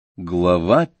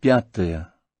Глава 5.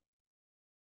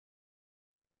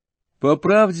 По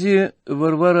правде,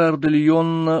 Варвара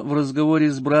Ардальоновна в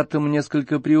разговоре с братом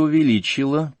несколько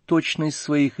преувеличила точность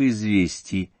своих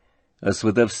известий о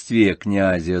сватовстве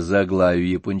князя за Аглаю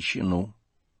Япончину.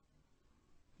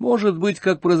 Может быть,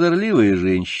 как прозорливая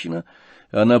женщина,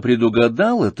 она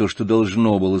предугадала то, что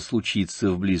должно было случиться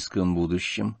в близком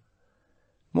будущем.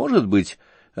 Может быть,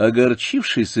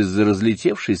 огорчившись из-за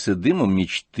разлетевшейся дымом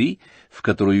мечты, в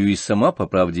которую и сама по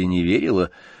правде не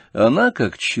верила, она,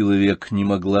 как человек, не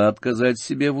могла отказать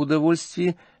себе в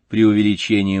удовольствии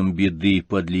преувеличением беды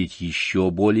подлить еще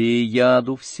более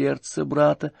яду в сердце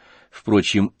брата,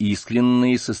 впрочем,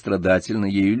 искренно и сострадательно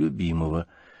ею любимого.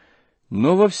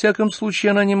 Но, во всяком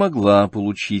случае, она не могла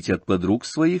получить от подруг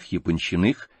своих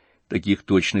япончиных таких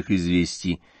точных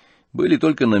известий. Были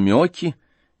только намеки,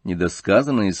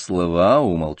 недосказанные слова,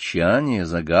 умолчания,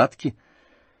 загадки.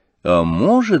 А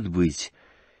может быть,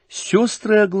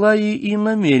 сестры Аглаи и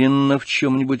намеренно в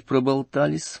чем-нибудь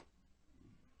проболтались?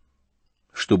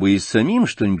 Чтобы и самим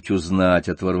что-нибудь узнать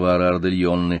от Варвары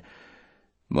Ардальоновны,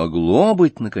 могло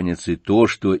быть, наконец, и то,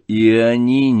 что и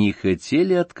они не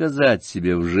хотели отказать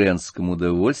себе в женском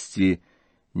удовольствии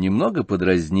немного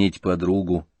подразнить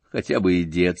подругу, хотя бы и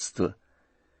детство.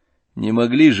 Не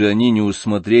могли же они не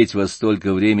усмотреть во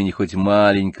столько времени хоть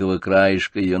маленького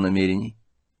краешка ее намерений.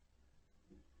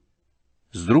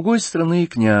 С другой стороны, и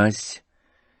князь,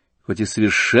 хоть и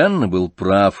совершенно был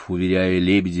прав, уверяя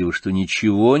Лебедева, что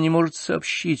ничего не может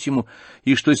сообщить ему,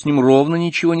 и что с ним ровно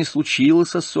ничего не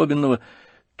случилось особенного,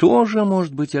 тоже,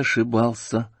 может быть,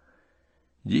 ошибался.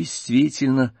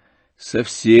 Действительно, со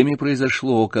всеми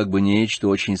произошло как бы нечто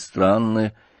очень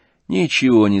странное,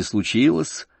 ничего не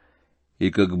случилось, и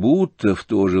как будто в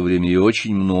то же время и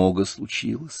очень много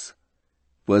случилось.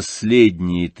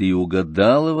 Последнее ты и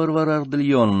угадала, Варвара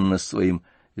Ардальоновна, своим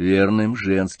верным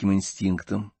женским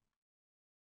инстинктом.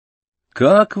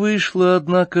 Как вышло,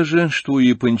 однако же, что у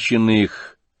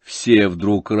Япончиных все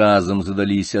вдруг разом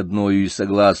задались одною и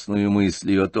согласную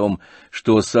мыслью о том,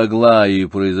 что с Аглаей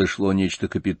произошло нечто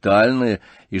капитальное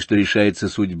и что решается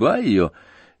судьба ее,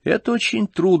 это очень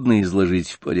трудно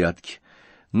изложить в порядке.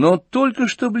 Но только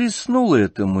что блеснула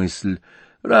эта мысль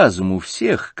разуму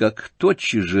всех, как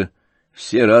тотчас же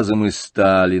все разом и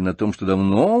стали на том, что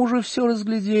давно уже все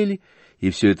разглядели, и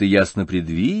все это ясно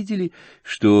предвидели,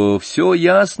 что все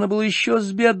ясно было еще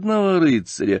с бедного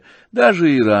рыцаря,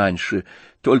 даже и раньше,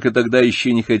 только тогда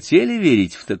еще не хотели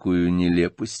верить в такую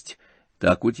нелепость,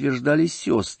 так утверждали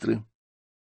сестры.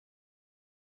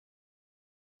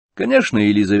 Конечно,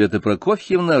 Елизавета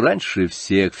Прокофьевна раньше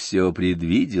всех все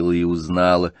предвидела и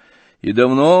узнала, и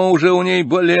давно уже у ней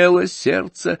болело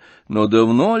сердце, но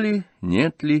давно ли,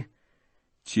 нет ли?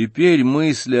 Теперь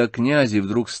мысль о князе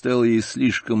вдруг стала ей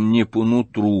слишком не по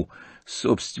нутру,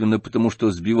 собственно, потому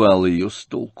что сбивала ее с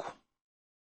толку.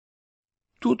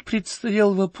 Тут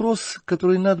предстоял вопрос,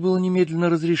 который надо было немедленно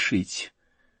разрешить.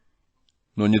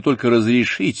 Но не только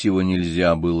разрешить его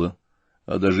нельзя было,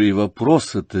 а даже и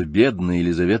вопрос-то бедная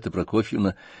Елизавета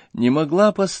Прокофьевна не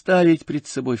могла поставить пред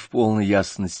собой в полной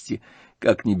ясности,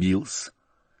 как ни билась.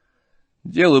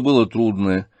 Дело было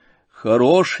трудное.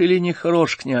 Хорош или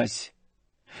нехорош князь?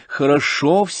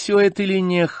 Хорошо все это или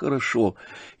нехорошо?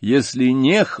 Если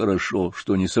нехорошо,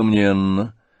 что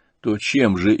несомненно, то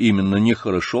чем же именно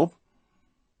нехорошо?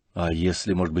 А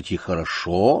если, может быть, и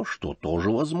хорошо, что тоже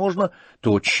возможно,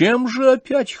 то чем же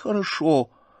опять хорошо?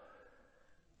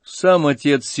 Сам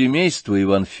отец семейства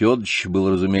Иван Федорович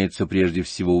был, разумеется, прежде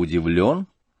всего удивлен,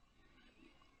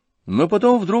 но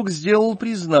потом вдруг сделал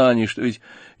признание, что ведь,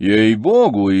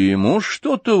 ей-богу, ему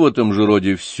что-то в этом же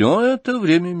роде все это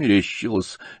время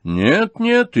мерещилось. Нет,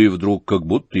 и вдруг как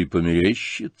будто и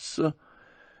померещится.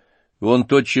 Он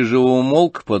тотчас же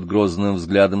умолк под грозным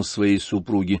взглядом своей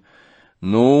супруги,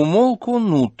 но умолк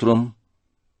он утром,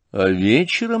 а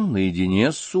вечером,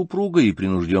 наедине с супругой и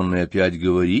принужденный опять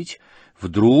говорить,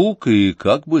 вдруг и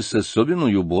как бы с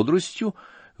особенной бодростью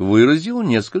выразил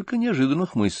несколько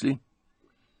неожиданных мыслей.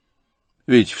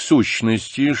 Ведь в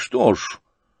сущности, что ж,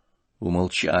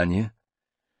 умолчание.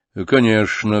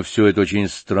 Конечно, все это очень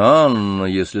странно,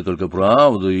 если только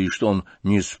правда, и что он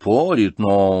не спорит,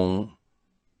 но...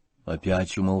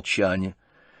 Опять умолчание.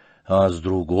 А с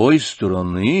другой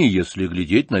стороны, если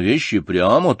глядеть на вещи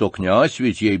прямо, то князь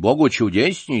ведь, ей-богу,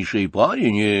 чудеснейший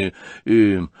парень,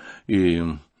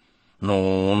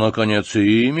 ну, наконец,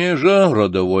 имя же,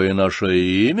 родовое наше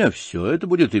имя, все это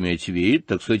будет иметь вид,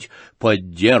 так сказать,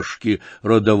 поддержки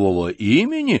родового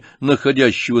имени,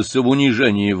 находящегося в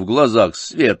унижении в глазах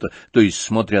света, то есть,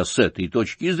 смотря с этой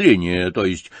точки зрения, то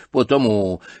есть,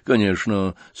 потому,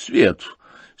 конечно, свет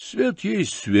Свет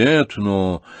есть свет,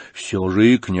 но все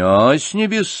же и князь не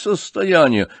без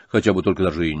состояния, хотя бы только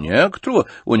даже и некоторого.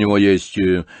 У него есть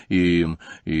и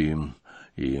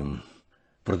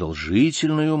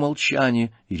продолжительное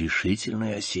умолчание и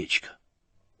решительная осечка.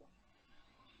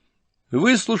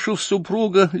 Выслушав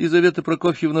супруга, Лизавета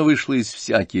Прокофьевна вышла из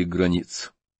всяких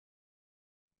границ.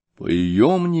 По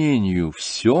ее мнению,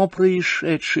 все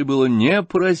происшедшее было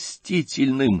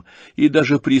непростительным и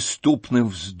даже преступным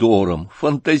вздором,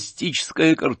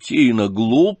 фантастическая картина,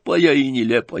 глупая и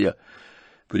нелепая.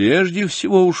 Прежде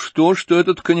всего уж то, что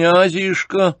этот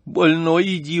князишка —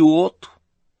 больной идиот.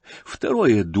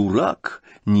 Второе — дурак,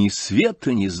 ни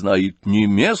света не знает, ни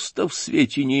места в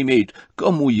свете не имеет.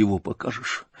 Кому его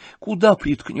покажешь? Куда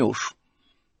приткнешь?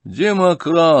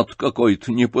 Демократ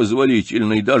какой-то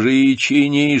непозволительный, даже и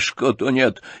чинишка-то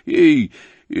нет. И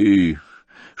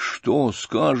что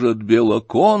скажет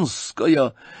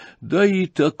Белоконская? Да и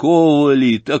такого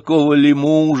ли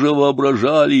мужа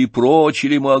воображали, и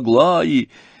прочили могла, и...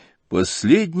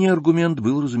 Последний аргумент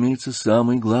был, разумеется,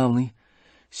 самый главный.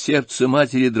 Сердце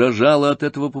матери дрожало от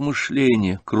этого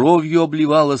помышления, кровью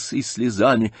обливалось и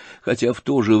слезами, хотя в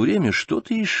то же время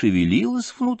что-то и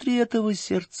шевелилось внутри этого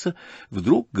сердца,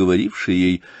 вдруг говорившее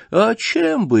ей: «А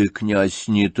чем бы князь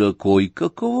не такой,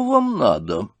 какого вам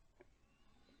надо?»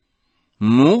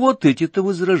 Ну, вот эти-то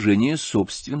возражения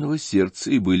собственного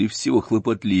сердца и были всего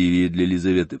хлопотливее для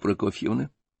Лизаветы Прокофьевны.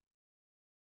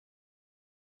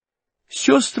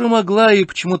 Сестрам Аглае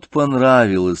почему-то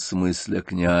понравилась мысль о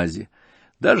князе.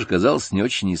 Даже казалось не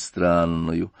очень и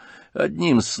странную.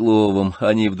 Одним словом,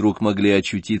 они вдруг могли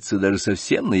очутиться даже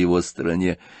совсем на его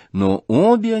стороне, но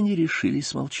обе они решили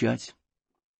смолчать.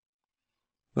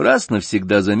 Раз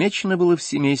навсегда замечено было в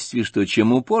семействе, что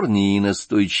чем упорнее и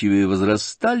настойчивее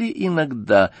возрастали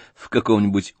иногда в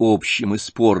каком-нибудь общем и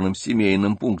спорном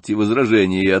семейном пункте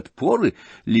возражения и отпоры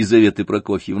Лизаветы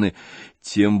Прокофьевны,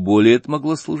 тем более это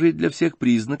могло служить для всех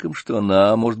признаком, что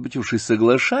она, может быть, уж и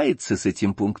соглашается с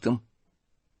этим пунктом.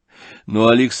 Но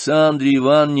Александре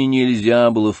Ивановне нельзя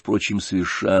было, впрочем,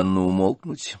 совершенно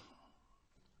умолкнуть.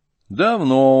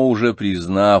 Давно уже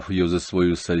признав ее за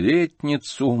свою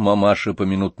советницу, мамаша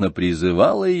поминутно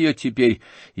призывала ее теперь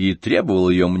и требовала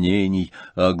ее мнений,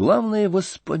 а главное —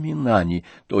 воспоминаний,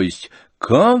 то есть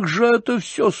как же это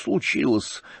все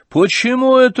случилось,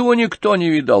 почему этого никто не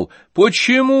видал,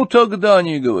 почему тогда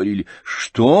не говорили,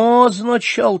 что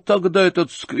означал тогда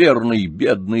этот скверный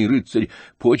бедный рыцарь,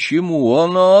 почему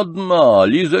она одна,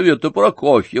 Лизавета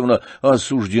Прокофьевна,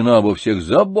 осуждена обо всех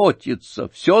заботиться,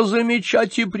 все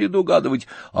замечать и предугадывать,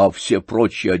 а все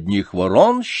прочие одних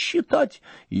ворон считать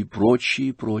и прочее,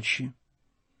 и прочее.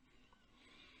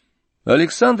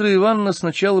 Александра Ивановна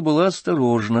сначала была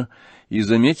осторожна и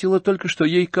заметила только, что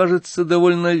ей кажется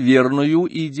довольно верною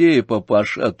идея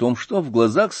папаши о том, что в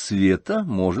глазах света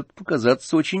может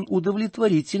показаться очень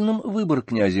удовлетворительным выбор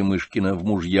князя Мышкина в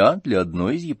мужья для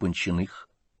одной из япончиных.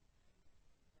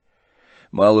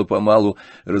 Мало-помалу,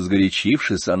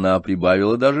 разгорячившись, она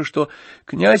прибавила даже, что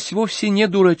князь вовсе не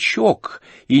дурачок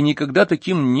и никогда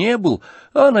таким не был,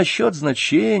 а насчет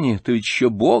значения, то ведь еще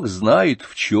Бог знает,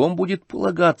 в чем будет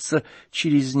полагаться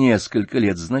через несколько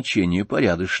лет значение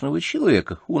порядочного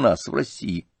человека у нас в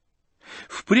России.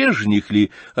 В прежних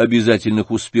ли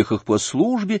обязательных успехах по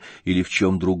службе или в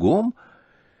чем другом?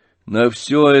 На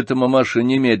все это мамаша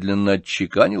немедленно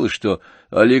отчеканила, что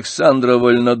Александра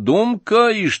вольнодумка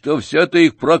и что все это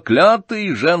их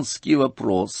проклятый женский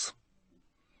вопрос.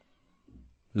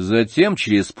 Затем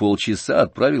через полчаса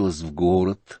отправилась в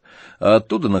город, а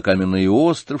оттуда на Каменный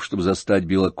остров, чтобы застать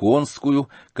Белоконскую,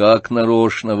 как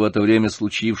нарочно в это время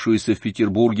случившуюся в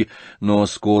Петербурге, но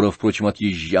скоро, впрочем,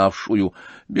 отъезжавшую.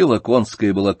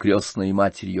 Белоконская была крестной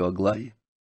матерью Аглаи.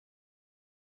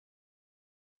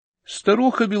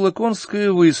 Старуха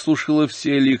Белоконская выслушала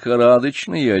все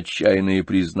лихорадочные и отчаянные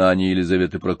признания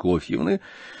Елизаветы Прокофьевны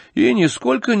и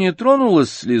нисколько не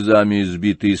тронулась слезами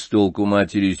избитой с толку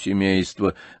матери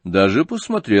семейства, даже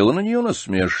посмотрела на нее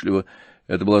насмешливо.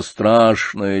 Это была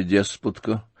страшная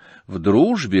деспотка. В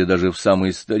дружбе, даже в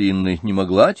самой старинной, не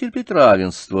могла терпеть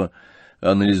равенства,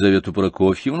 а на Елизавету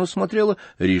Прокофьевну смотрела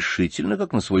решительно,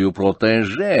 как на свою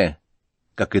протеже,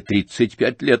 как и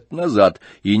 35 лет назад,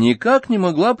 и никак не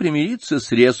могла примириться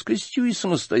с резкостью и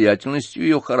самостоятельностью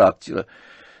ее характера.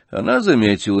 Она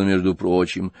заметила, между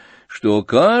прочим, что,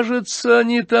 кажется,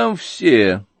 они там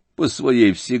все, по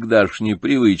своей всегдашней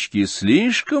привычке,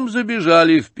 слишком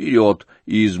забежали вперед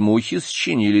и из мухи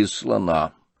счинили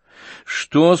слона.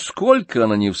 что, сколько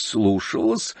она не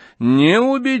вслушивалась, не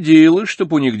убедилась,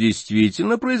 чтоб у них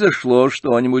действительно произошло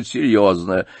что-нибудь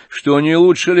серьезное, что не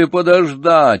лучше ли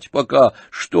подождать, пока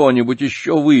что-нибудь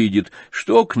еще выйдет,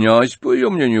 что князь, по ее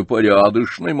мнению,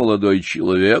 порядочный молодой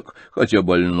человек, хотя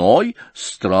больной,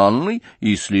 странный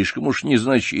и слишком уж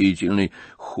незначительный.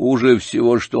 Хуже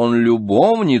всего, что он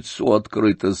любовницу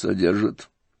открыто содержит.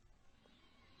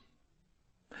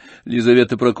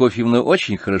 Лизавета Прокофьевна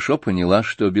очень хорошо поняла,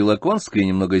 что Белоконская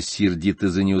немного сердита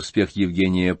за неуспех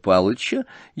Евгения Павловича,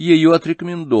 ею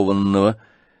отрекомендованного.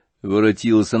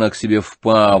 Воротилась она к себе в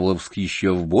Павловск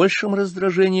еще в большем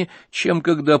раздражении, чем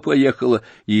когда поехала,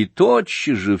 и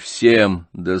тотчас же всем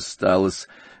досталось.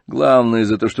 Главное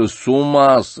за то, что с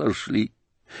ума сошли,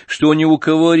 что ни у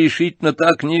кого решительно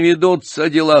так не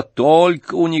ведутся дела,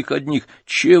 только у них одних.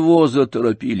 Чего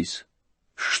заторопились?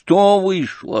 Что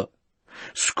вышло?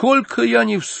 Сколько я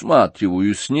не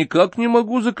всматриваюсь, никак не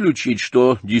могу заключить,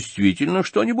 что действительно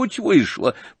что-нибудь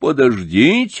вышло.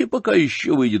 Подождите, пока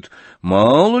еще выйдет.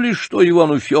 Мало ли что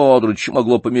Ивану Федоровичу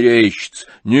могло померещиться.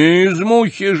 Не из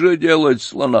мухи же делать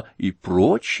слона. И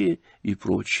прочее, и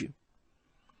прочее.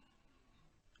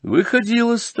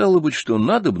 Выходило, стало быть, что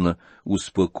надобно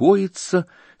успокоиться,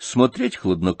 смотреть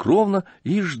хладнокровно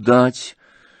и ждать.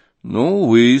 Но,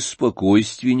 увы,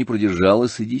 спокойствие не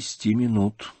продержалось и 10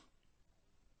 минут.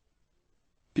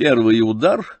 Первый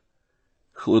удар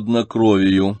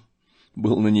хладнокровию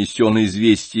был нанесен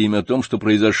известием о том, что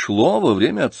произошло во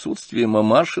время отсутствия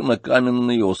мамаши на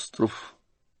Каменный остров.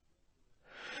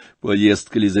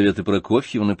 Поездка Лизаветы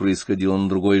Прокофьевны происходила на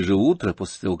другое же утро,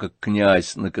 после того, как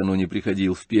князь накануне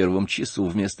приходил в 1 часу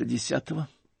вместо 10.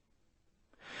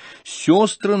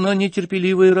 Сестры на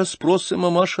нетерпеливые расспросы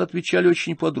мамаши отвечали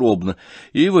очень подробно,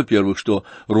 и, во-первых, что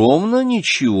ровно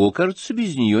ничего, кажется,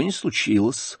 без нее не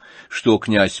случилось, что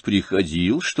князь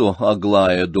приходил, что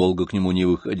Аглая долго к нему не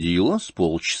выходила, с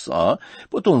полчаса,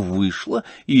 потом вышла,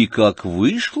 и, как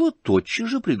вышла, тотчас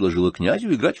же предложила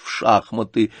князю играть в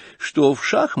шахматы, что в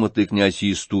шахматы князь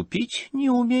и ступить не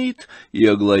умеет, и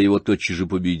Аглая его тотчас же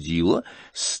победила,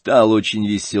 стала очень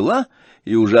весела,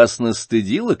 и ужасно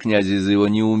стыдила князя за его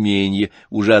неумение,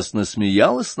 ужасно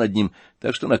смеялась над ним,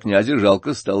 так что на князя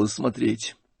жалко стало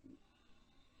смотреть.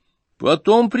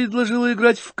 Потом предложила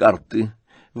играть в карты,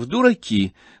 в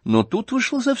дураки, но тут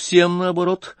вышло совсем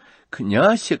наоборот.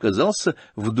 Князь оказался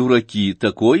в дураки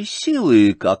такой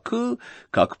силы,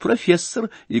 как профессор,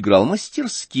 играл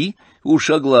мастерски, уж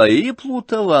Аглая и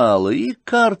плутовала, и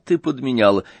карты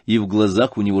подменяла, и в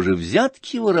глазах у него же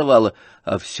взятки воровала,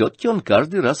 а все-таки он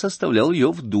каждый раз оставлял ее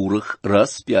в дурах,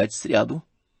 раз 5 сряду.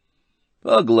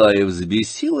 Аглая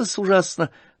взбесилась ужасно,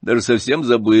 даже совсем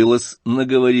забылась,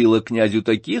 наговорила князю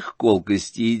таких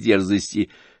колкостей и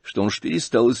дерзостей, что он ж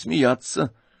перестал и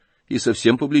смеяться, и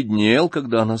совсем побледнел,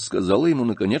 когда она сказала ему,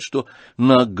 наконец, что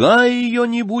нога ее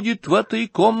не будет в этой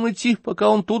комнате, пока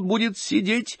он тут будет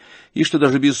сидеть, и что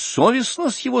даже бессовестно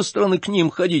с его стороны к ним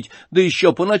ходить, да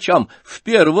еще по ночам, в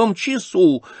 1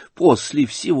 часу, после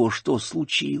всего, что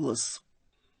случилось.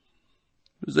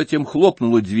 Затем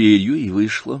хлопнула дверью и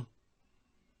вышла.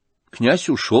 Князь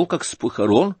ушел, как с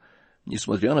похорон,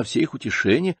 несмотря на все их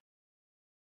утешения.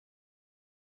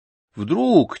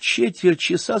 Вдруг, 1/4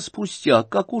 часа спустя,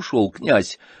 как ушел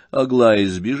князь, Аглая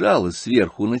сбежала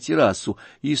сверху на террасу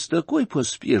и с такой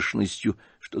поспешностью,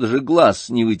 что даже глаз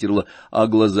не вытерла, а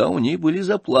глаза у ней были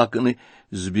заплаканы.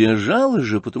 Сбежала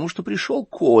же, потому что пришел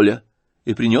Коля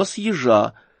и принес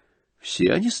ежа.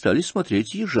 Все они стали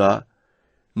смотреть ежа.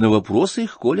 На вопросы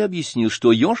их Коля объяснил,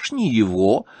 что еж не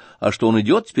его, а что он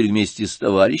идет теперь вместе с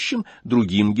товарищем,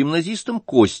 другим гимназистом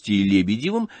Костей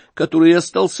Лебедевым, который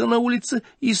остался на улице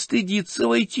и стыдится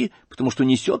войти, потому что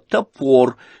несет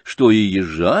топор, что и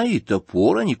ежа, и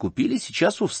топор они купили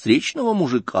сейчас у встречного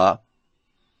мужика.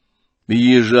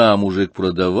 Ежа мужик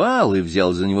продавал и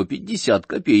взял за него 50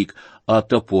 копеек, а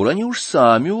топор они уж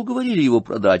сами уговорили его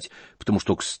продать, потому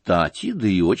что, кстати, да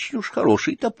и очень уж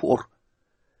хороший топор.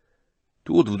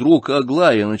 Тут вдруг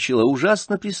Аглая начала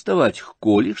ужасно приставать к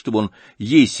Коле, чтобы он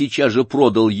ей сейчас же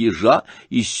продал ежа,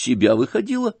 из себя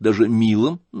выходила, даже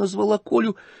милым назвала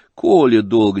Колю. Коля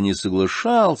долго не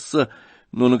соглашался,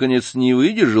 но, наконец, не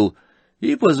выдержал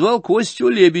и позвал Костю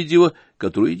Лебедева,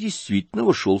 который действительно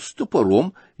вошел с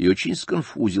топором и очень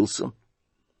сконфузился.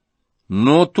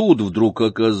 Но тут вдруг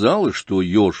оказалось, что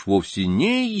еж вовсе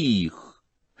не их,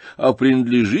 а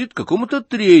принадлежит какому-то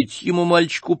третьему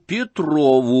мальчику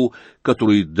Петрову,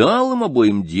 который дал им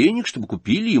обоим денег, чтобы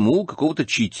купили ему какого-то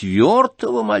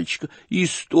четвертого мальчика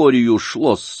историю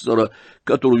Шлоссера,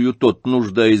 которую тот,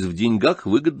 нуждаясь в деньгах,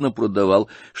 выгодно продавал,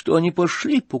 что они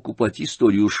пошли покупать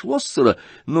историю Шлоссера,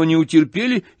 но не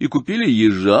утерпели и купили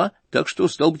ежа, так что,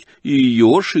 стал быть, и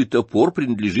еж, и топор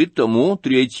принадлежит тому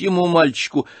третьему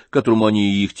мальчику, которому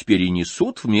они их теперь и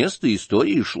несут вместо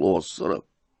истории Шлоссера.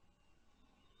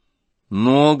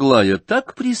 Но Аглая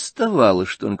так приставала,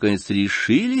 что, наконец,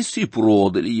 решились и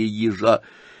продали ей ежа.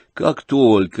 Как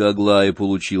только Аглая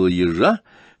получила ежа,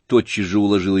 тотчас же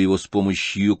уложила его с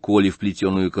помощью Коли в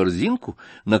плетеную корзинку,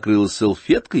 накрыла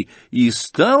салфеткой и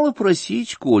стала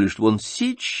просить Колю, чтобы он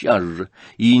сейчас же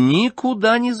и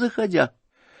никуда не заходя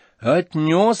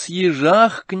отнес ежа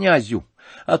к князю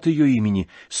от ее имени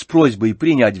с просьбой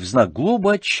принять в знак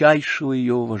глубочайшего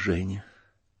ее уважения.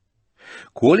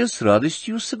 Коля с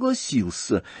радостью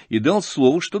согласился и дал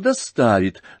слово, что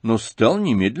доставит, но стал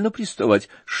немедленно приставать,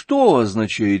 что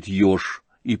означает еж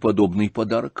и подобный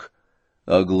подарок.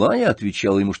 Аглая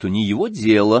отвечала ему, что не его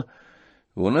дело.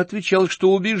 Он отвечал,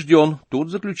 что убежден, тут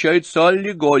заключается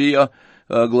аллегория.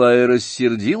 Аглая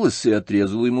рассердилась и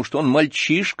отрезала ему, что он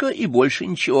мальчишка и больше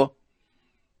ничего.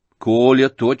 Коля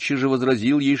тотчас же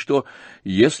возразил ей, что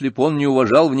если б он не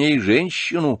уважал в ней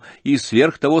женщину и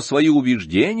сверх того свои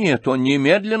убеждения, то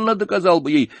немедленно доказал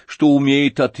бы ей, что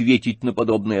умеет ответить на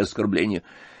подобное оскорбление.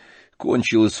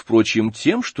 Кончилось, впрочем,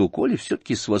 тем, что Коля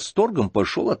все-таки с восторгом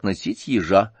пошел относить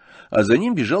ежа, а за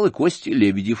ним бежал и Костя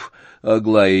Лебедев.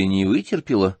 Аглая не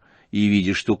вытерпела и,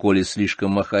 видя, что Коля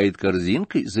слишком махает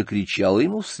корзинкой, закричала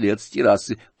ему вслед с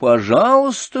террасы: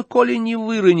 «Пожалуйста, Коля, не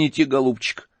выроните,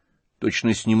 голубчик!»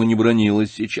 Точно с ним и не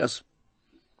бранилась сейчас.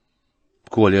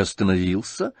 Коля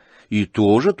остановился и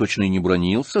тоже, точно и не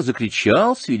бранился,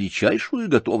 закричал с величайшей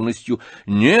готовностью: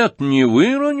 «Нет, не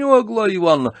выроню, Аглая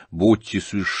Ивановна, будьте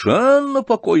совершенно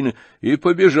покойны!» и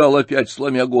побежал опять,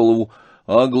 сломя голову.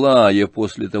 Аглая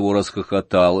после того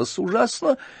расхохоталась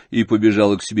ужасно и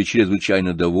побежала к себе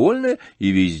чрезвычайно довольная, и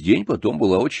весь день потом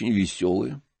была очень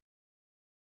веселая.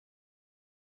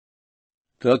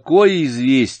 Такое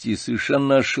известие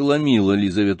совершенно ошеломило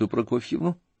Лизавету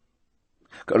Прокофьевну.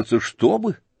 Кажется, что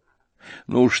бы,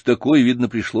 но уж такое, видно,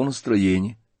 пришло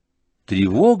настроение.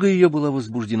 Тревога ее была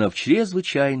возбуждена в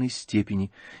чрезвычайной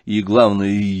степени, и,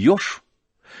 главное, еж.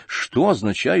 Что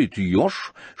означает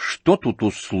еж? Что тут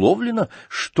условлено?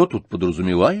 Что тут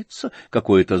подразумевается?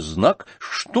 Какой это знак?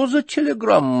 Что за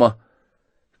телеграмма?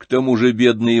 К тому же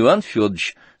бедный Иван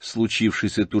Федорович,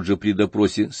 случившийся тут же при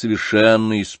допросе,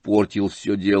 совершенно испортил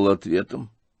все дело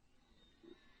ответом.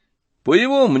 По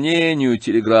его мнению,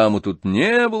 телеграммы тут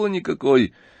не было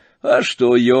никакой. А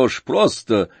что еж?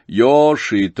 Просто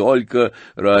еж и только.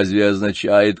 Разве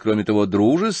означает, кроме того,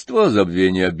 дружество,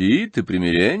 забвение обид и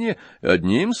примирение?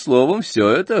 Одним словом, все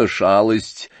это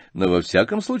шалость, но во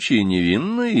всяком случае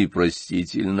невинная и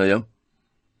простительная.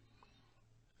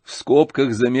 В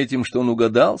скобках заметим, что он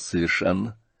угадал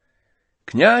совершенно.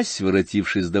 Князь,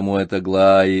 воротившись домой от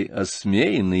Аглаи,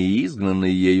 осмеянный и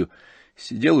изгнанный ею,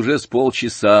 сидел уже с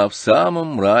полчаса в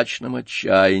самом мрачном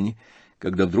отчаянии,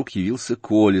 когда вдруг явился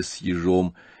Коля с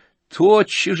ежом.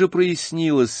 Тотчас же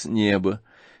прояснилось небо.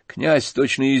 Князь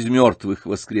точно из мертвых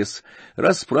воскрес,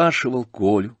 расспрашивал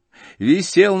Колю,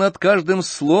 висел над каждым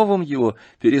словом его,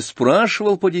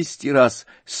 переспрашивал по 10 раз,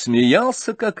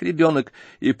 смеялся, как ребенок,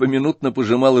 и поминутно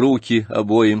пожимал руки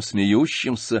обоим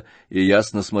смеющимся и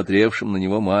ясно смотревшим на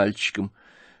него мальчикам.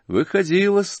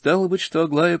 Выходило, стало быть, что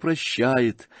Аглая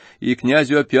прощает, и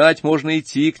князю опять можно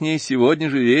идти к ней сегодня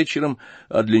же вечером,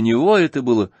 а для него это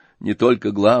было не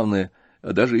только главное,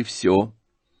 а даже и все.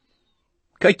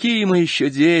 Какие мы еще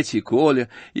дети, Коля,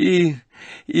 и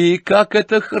как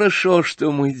это хорошо,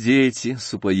 что мы дети! —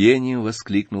 с упоением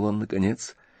воскликнул он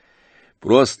наконец. —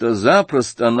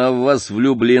 Просто-запросто она в вас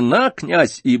влюблена,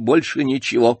 князь, и больше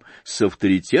ничего! — с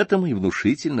авторитетом и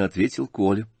внушительно ответил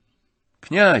Коля.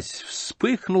 Князь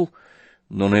вспыхнул,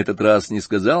 но на этот раз не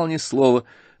сказал ни слова,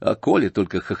 а Коля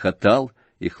только хохотал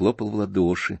и хлопал в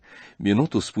ладоши.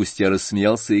 Минуту спустя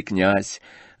рассмеялся и князь,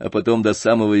 а потом до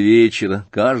самого вечера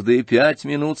каждые 5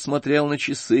 минут смотрел на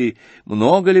часы,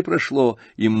 много ли прошло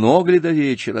и много ли до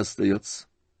вечера остается.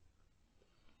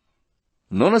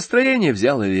 Но настроение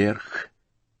взяло верх.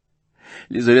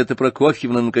 Лизавета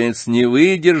Прокофьевна наконец не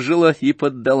выдержала и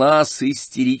поддалась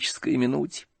истерической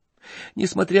минуте.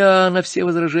 Несмотря на все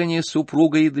возражения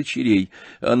супруга и дочерей,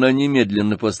 она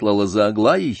немедленно послала за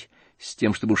Аглаей, с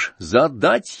тем, чтобы уж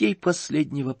задать ей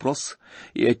последний вопрос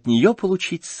и от нее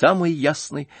получить самый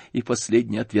ясный и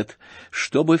последний ответ,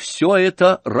 чтобы все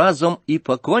это разом и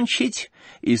покончить,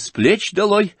 и с плеч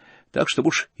долой, так, чтобы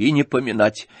уж и не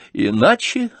поминать,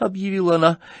 иначе, — объявила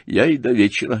она, — я и до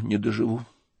вечера не доживу.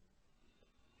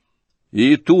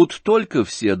 И тут только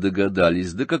все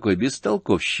догадались, до какой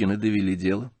бестолковщины довели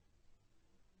дело.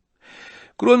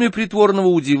 Кроме притворного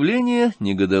удивления,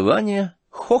 негодования,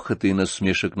 хохота и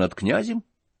насмешек над князем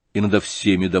и над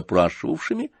всеми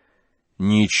допрашивавшими,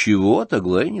 ничего от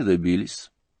Аглаи не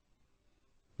добились.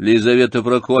 Лизавета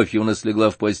Прокофьевна слегла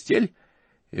в постель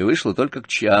и вышла только к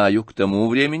чаю, к тому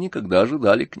времени, когда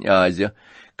ожидали князя.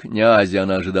 Князя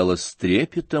она ожидала с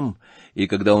трепетом, и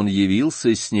когда он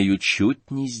явился, с нею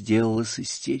чуть не сделалась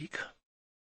истерика.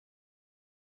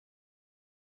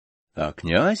 А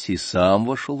князь и сам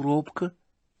вошел робко,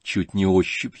 чуть не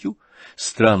ощупью,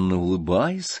 странно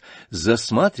улыбаясь,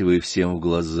 засматривая всем в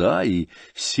глаза и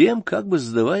всем как бы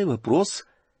задавая вопрос,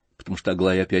 потому что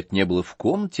Аглаи опять не было в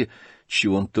комнате,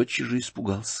 чего он тотчас же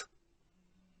испугался.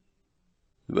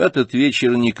 В этот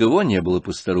вечер никого не было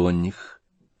посторонних,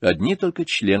 одни только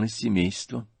члены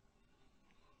семейства.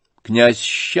 Князь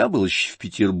Щаболыч в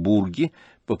Петербурге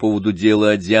по поводу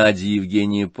дела о дяде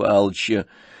Евгения Павловича.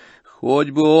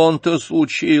 Хоть бы он-то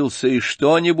случился и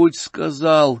что-нибудь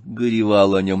сказал, —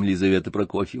 горевала о нем Лизавета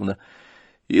Прокофьевна.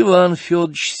 Иван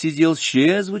Федорович сидел с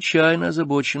чрезвычайно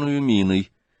озабоченную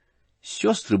миной.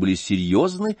 Сестры были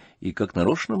серьезны и как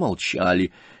нарочно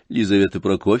молчали. Лизавета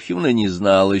Прокофьевна не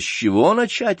знала, с чего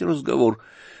начать разговор.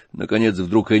 Наконец,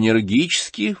 вдруг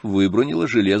энергически выбранила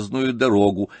железную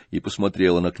дорогу и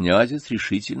посмотрела на князя с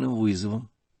решительным вызовом.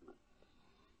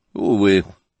 Увы,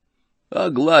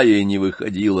 Аглая не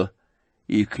выходила,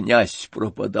 и князь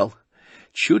пропадал.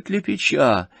 Чуть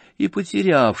лепеча и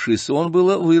потерявшись, он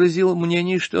было выразил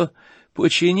мнение, что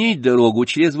починить дорогу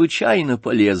чрезвычайно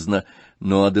полезно,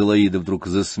 но Аделаида вдруг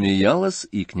засмеялась,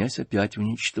 и князь опять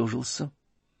уничтожился.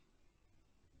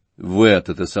 В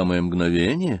это-то самое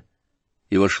мгновение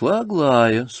и вошла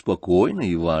Аглая, спокойно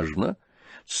и важно,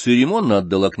 церемонно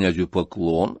отдала князю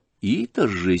поклон и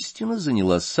торжественно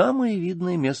заняла самое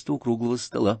видное место у круглого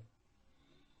стола.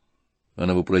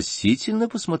 Она вопросительно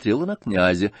посмотрела на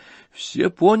князя. Все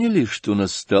поняли, что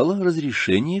настало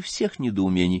разрешение всех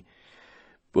недоумений.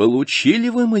 — Получили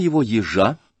вы моего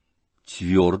ежа? —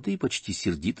 твердо и почти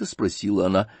сердито спросила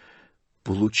она. —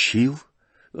 Получил,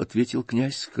 — ответил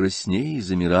князь, краснея и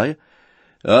замирая.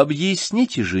 —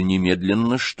 Объясните же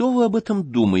немедленно, что вы об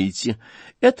этом думаете.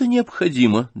 Это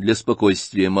необходимо для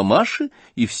спокойствия мамаши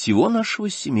и всего нашего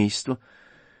семейства. —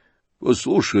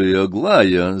 Послушай,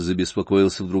 Аглая, —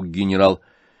 забеспокоился вдруг генерал,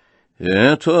 —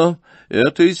 это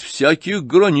из всяких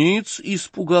границ, —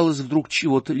 испугалась вдруг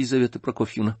чего-то Лизавета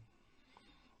Прокофьевна.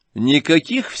 —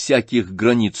 Никаких всяких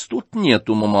границ тут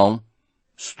нету, маман,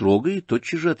 — строго и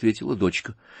тотчас же ответила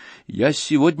дочка. — Я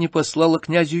сегодня послала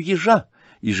князю ежа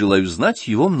и желаю знать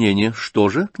его мнение. Что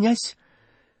же, князь?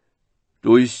 —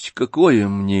 То есть какое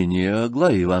мнение,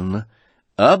 Аглая Ивановна?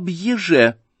 — Об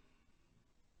еже.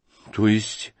 — То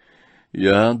есть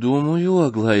я думаю,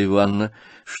 Аглая Ивановна,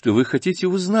 что вы хотите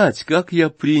узнать, как я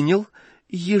принял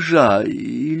ежа,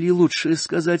 или лучше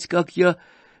сказать, как я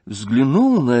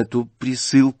взглянул на эту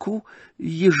присылку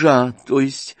ежа, то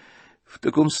есть в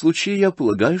таком случае я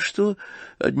полагаю, что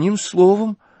одним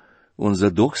словом он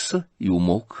задохся и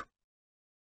умолк.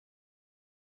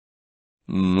 —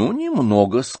 Ну,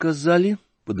 немного сказали,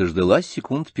 — подождала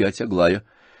секунд 5 Аглая.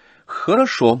 —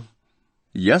 Хорошо,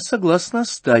 я согласна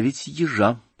оставить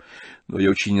ежа, но я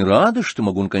очень рада, что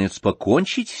могу, наконец,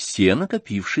 покончить все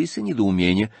накопившиеся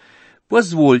недоумения.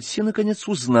 Позвольте, наконец,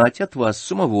 узнать от вас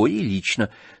самого и лично,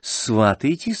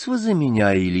 сватаетесь вы за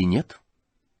меня или нет?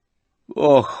 —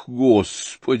 Ах,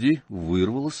 Господи! —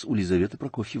 вырвалось у Лизаветы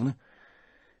Прокофьевны.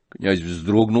 Князь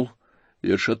вздрогнул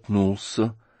и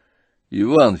отшатнулся.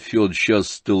 Иван Федорович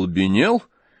остолбенел,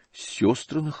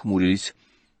 сестры нахмурились.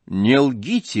 — Не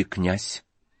лгите, князь.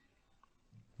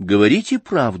 Говорите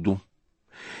правду.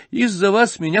 Из-за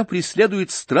вас меня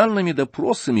преследуют странными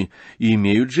допросами, и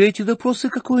имеют же эти допросы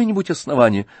какое-нибудь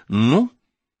основание. Ну?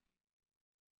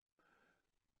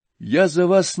 — Я за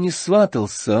вас не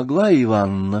сватался, Аглая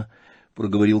Ивановна, —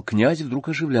 проговорил князь, вдруг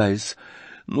оживляясь.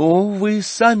 — Но вы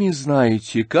сами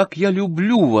знаете, как я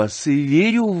люблю вас и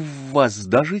верю в вас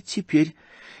даже теперь.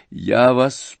 Я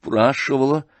вас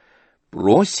спрашивала,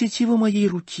 просите вы моей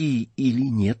руки или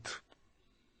нет?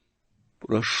 —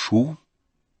 Прошу.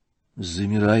 —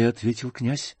 замирая, ответил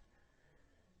князь.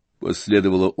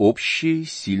 Последовало общее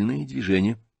сильное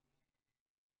движение.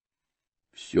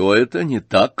 — Все это не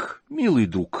так, милый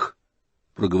друг,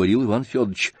 — проговорил Иван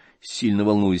Федорович. сильно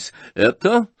волнуясь. —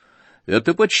 Это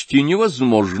почти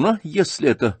невозможно, если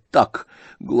это так,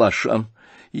 Глаша.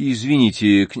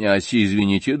 Извините, князь,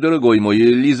 извините, дорогой мой,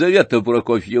 Елизавета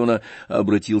Прокофьевна, —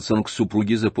 обратился он к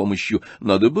супруге за помощью, —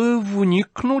 надо бы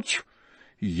вникнуть.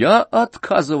 — Я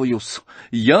отказываюсь,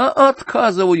 —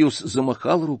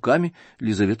 замахала руками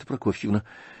Елизавета Прокофьевна.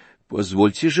 —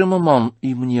 Позвольте же, маман,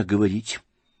 и мне говорить.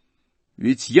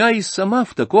 Ведь я и сама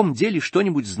в таком деле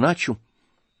что-нибудь значу.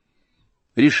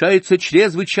 Решается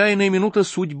чрезвычайная минута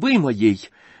судьбы моей.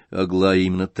 Аглая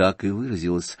именно так и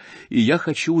выразилась. И я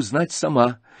хочу узнать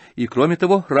сама. И, кроме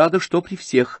того, рада, что при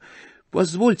всех.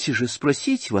 Позвольте же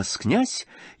спросить вас, князь,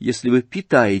 если вы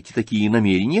питаете такие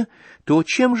намерения, то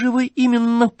чем же вы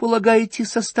именно полагаете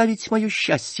составить мое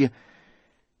счастье?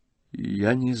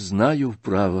 Я не знаю,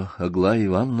 право, Аглая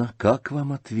Ивановна, как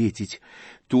вам ответить.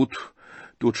 Тут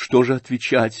что же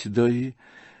отвечать, да и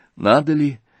надо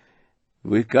ли?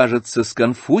 Вы, кажется,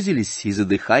 сконфузились и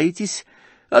задыхаетесь.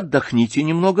 Отдохните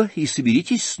немного и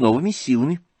соберитесь с новыми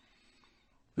силами.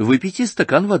 Выпейте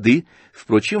стакан воды,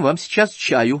 впрочем, вам сейчас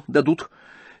чаю дадут.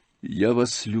 Я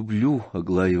вас люблю,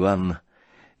 Аглая Ивановна,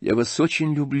 я вас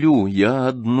очень люблю, я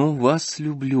одну вас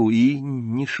люблю, и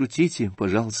не шутите,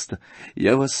 пожалуйста,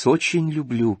 я вас очень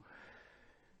люблю.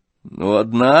 Но,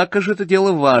 однако же, это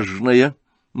дело важное.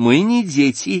 Мы не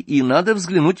дети, и надо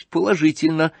взглянуть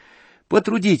положительно.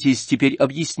 Потрудитесь теперь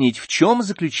объяснить, в чем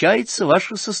заключается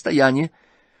ваше состояние.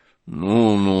 —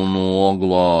 Ну,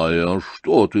 Аглая,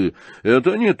 что ты?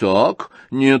 Это не так,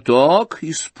 не так, —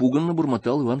 испуганно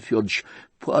бормотал Иван Федорович.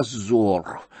 —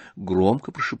 Позор! —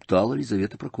 громко прошептала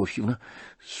Елизавета Прокофьевна.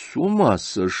 — С ума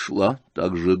сошла! —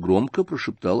 также громко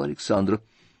прошептала Александра.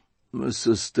 —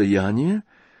 Состояние?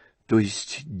 То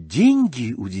есть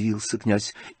деньги? — удивился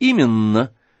князь. —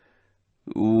 Именно.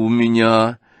 — У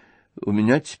меня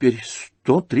теперь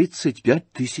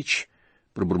 135 тысяч,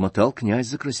 — пробормотал князь,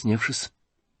 закрасневшись.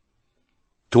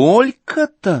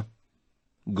 Только-то!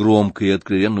 — громко и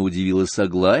откровенно удивилась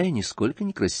Аглая, нисколько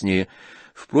не краснея.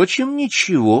 Впрочем,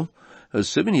 ничего,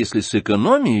 особенно если с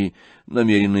экономией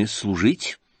намерены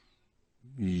служить.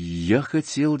 Я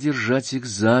хотел держать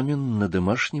экзамен на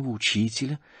домашнего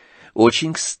учителя.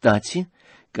 Очень кстати,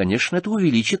 конечно, это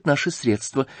увеличит наши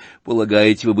средства.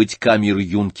 Полагаете вы быть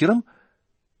камер-юнкером?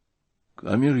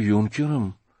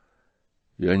 Камер-юнкером?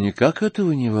 Я никак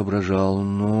этого не воображал,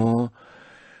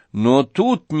 Но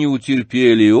тут не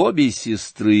утерпели обе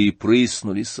сестры и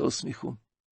прыснули со смеху.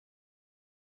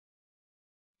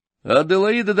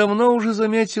 Аделаида давно уже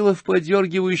заметила в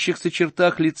подергивающихся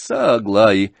чертах лица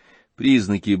Аглаи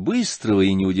признаки быстрого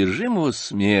и неудержимого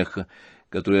смеха,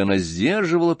 который она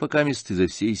сдерживала покамест изо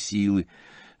всей силы.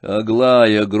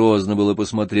 Аглая грозно было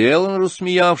посмотрела на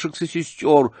рассмеявшихся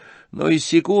сестер, но и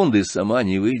секунды сама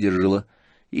не выдержала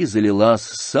и залилась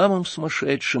самым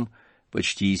сумасшедшим,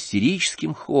 почти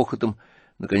истерическим хохотом,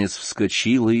 наконец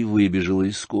вскочила и выбежала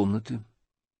из комнаты.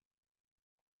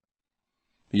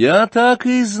 — Я так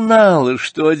и знала,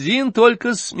 что один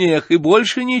только смех и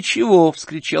больше ничего, —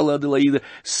 вскричала Аделаида,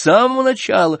 — с самого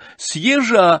начала, с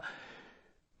ежа.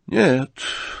 — Нет,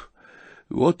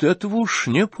 вот этого уж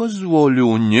не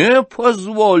позволю,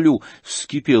 —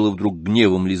 вскипела вдруг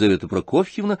гневом Лизавета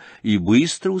Прокофьевна и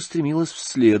быстро устремилась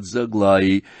вслед за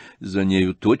Аглаей. За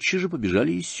нею тотчас же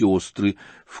побежали и сестры.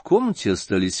 В комнате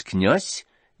остались князь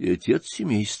и отец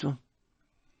семейства.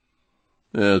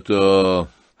 —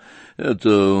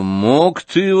 Это мог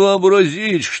ты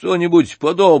вообразить что-нибудь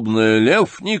подобное,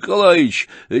 Лев Николаевич?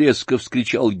 — резко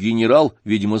вскричал генерал,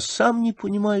 видимо, сам не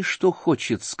понимая, что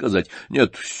хочет сказать. —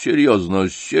 Нет,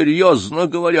 серьезно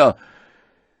говоря.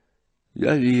 —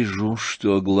 Я вижу,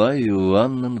 что Аглая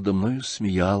Ивановна надо мною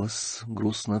смеялась, —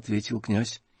 грустно ответил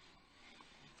князь.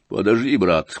 — Подожди,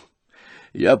 брат,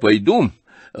 я пойду,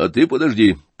 а ты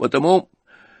подожди, потому...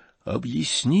 —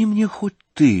 Объясни мне хоть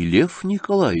ты, Лев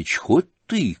Николаевич, хоть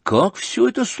ты, как все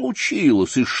это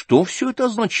случилось и что все это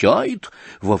означает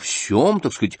во всем,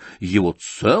 так сказать, его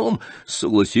целом?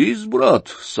 Согласись, брат,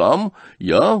 сам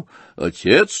я,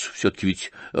 отец, все-таки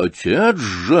ведь отец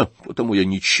же, потому я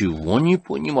ничего не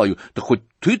понимаю, да хоть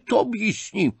ты-то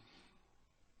объясни.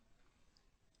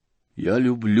 Я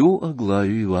люблю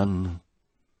Аглаю Ивановну.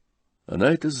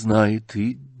 Она это знает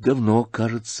и давно,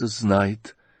 кажется,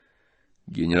 знает.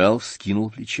 Генерал вскинул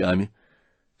плечами.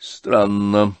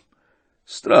 Странно.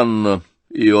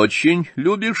 И очень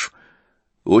любишь?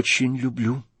 Очень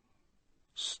люблю.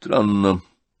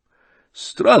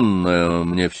 Странное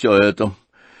мне все это.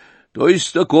 То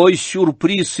есть такой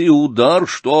сюрприз и удар,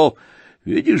 что...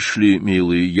 Видишь ли,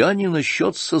 милый, я не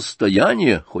насчет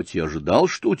состояния, хоть и ожидал,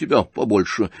 что у тебя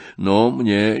побольше, но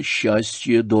мне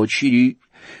счастье дочери,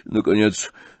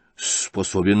 наконец,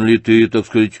 способен ли ты, так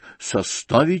сказать,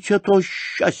 составить это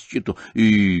счастье-то?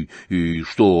 И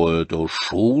что это,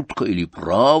 шутка или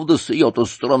правда с ее-то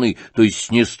стороны? То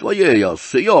есть не с твоей, а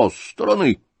с ее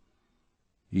стороны?»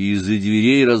 Из-за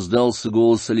дверей раздался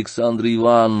голос Александры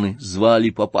Ивановны, звали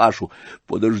папашу.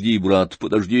 «Подожди, брат,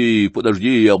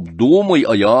 подожди, обдумай,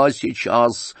 а я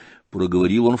сейчас...»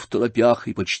 Проговорил он второпях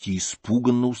и почти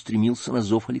испуганно устремился на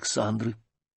зов Александры.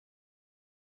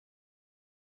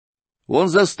 Он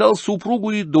застал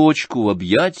супругу и дочку в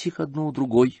объятиях одну у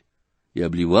другой и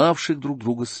обливавших друг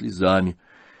друга слезами.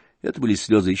 Это были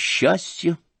слезы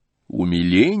счастья,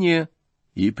 умиления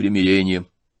и примирения.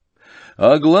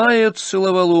 Аглая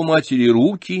целовала у матери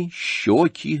руки,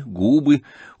 щеки, губы,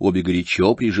 обе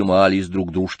горячо прижимались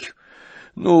друг к дружке.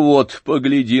 «Ну вот,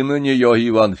 погляди на нее,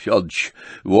 Иван Федорович,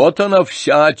 вот она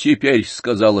вся теперь», —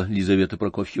 сказала Лизавета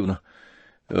Прокофьевна.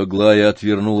 Аглая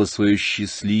отвернула свое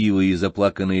счастливое и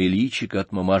заплаканное личико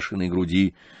от мамашиной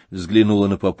груди, взглянула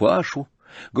на папашу,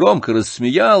 громко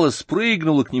рассмеялась,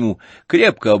 прыгнула к нему,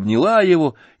 крепко обняла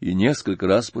его и несколько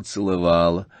раз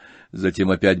поцеловала. Затем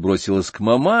опять бросилась к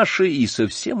мамаше и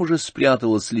совсем уже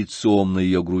спряталась лицом на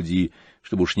ее груди,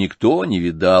 чтобы уж никто не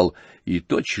видал, и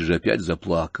тотчас же опять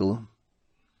заплакала.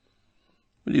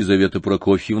 Лизавета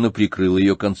Прокофьевна прикрыла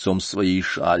ее концом своей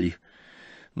шали.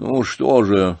 — Ну что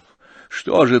же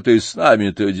ты с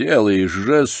нами-то делаешь,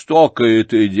 жестокая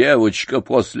ты девочка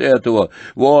после этого,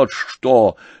 вот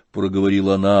что! —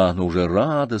 проговорила она, но уже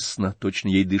радостно, точно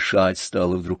ей дышать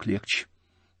стало вдруг легче.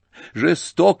 —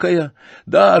 Жестокая,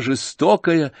 да,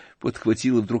 жестокая, —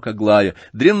 подхватила вдруг Аглая,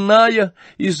 — дрянная,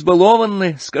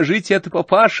 избалованная, скажите это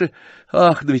папаше.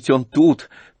 Ах, да ведь он тут.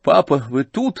 Папа, вы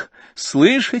тут?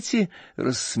 Слышите? —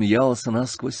 рассмеялась она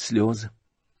сквозь слезы.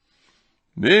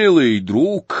 — Милый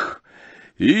друг,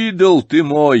 идол ты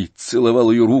мой! —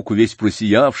 целовал ее руку весь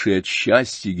просиявший от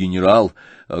счастья генерал.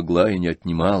 Аглая не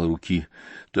отнимала руки.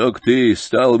 — Так ты,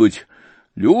 стало быть,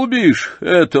 любишь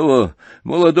этого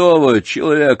молодого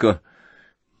человека?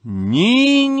 —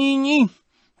 Ни-ни-ни!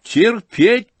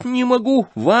 Терпеть не могу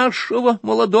вашего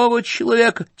молодого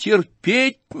человека,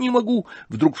 терпеть не могу!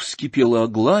 Вдруг вскипела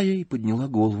Аглая и подняла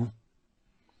голову.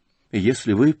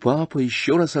 Если вы, папа,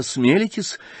 еще раз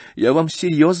осмелитесь, я вам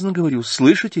серьезно говорю,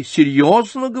 слышите,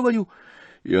 серьезно говорю.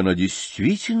 И она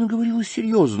действительно говорила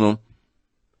серьезно.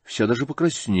 Вся даже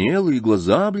покраснела, и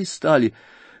глаза блистали.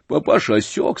 Папаша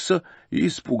осекся и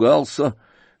испугался.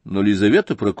 Но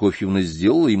Лизавета Прокофьевна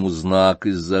сделала ему знак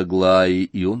из-за Аглаи,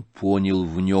 и он понял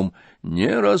в нем: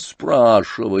 «Не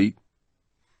расспрашивай».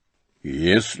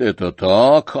 «Если это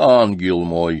так, ангел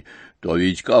мой, то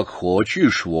ведь как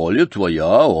хочешь, воля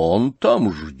твоя, он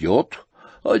там ждет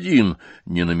один.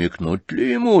 Не намекнуть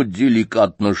ли ему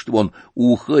деликатно, чтобы он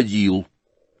уходил?»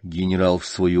 Генерал, в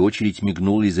свою очередь,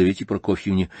 мигнул Лизавете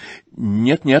Прокофьевне.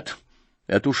 «Нет,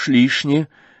 это уж лишнее.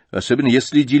 Особенно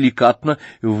если деликатно,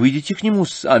 выйдите к нему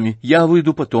сами. Я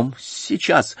выйду потом,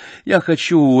 сейчас. Я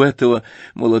хочу у этого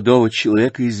молодого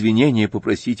человека извинения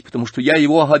попросить, потому что я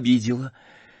его обидела».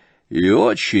 «И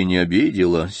очень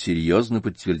обидела», — серьезно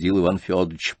подтвердил Иван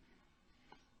Федорович.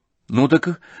 «Ну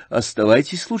так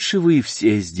оставайтесь лучше вы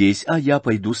все здесь, а я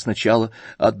пойду сначала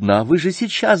одна. Вы же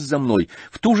сейчас за мной,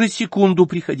 в ту же секунду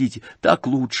приходите, так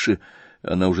лучше».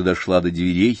 Она уже дошла до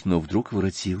дверей, но вдруг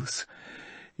воротилась.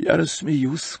 «Я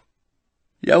рассмеюсь,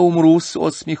 я умру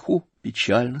со смеху», —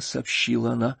 печально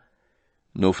сообщила она,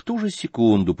 но в ту же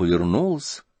секунду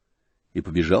повернулась и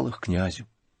побежала к князю.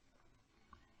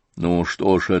 «Ну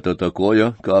что ж это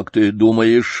такое, как ты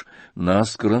думаешь?» —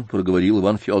 наскоро проговорил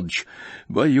Иван Федорович.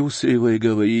 «Боюсь его и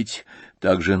говорить», —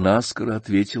 также наскоро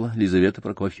ответила Лизавета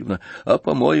Прокофьевна. «А,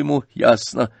 по-моему,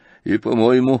 ясно, и,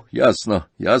 по-моему,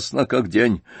 ясно как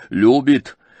день.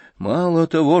 Любит». «Мало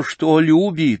того, что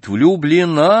любит,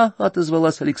 влюблена», —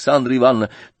 отозвалась Александра Ивановна.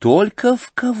 «Только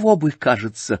в кого бы,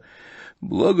 кажется».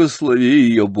 «Благослови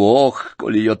ее Бог,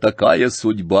 коли ее такая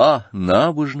судьба», —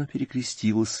 набожно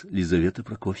перекрестилась Лизавета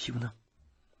Прокофьевна.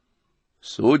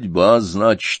 «Судьба,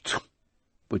 значит»,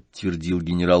 — подтвердил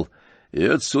генерал, — «и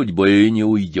от судьбы не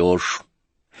уйдешь».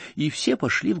 И все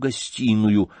пошли в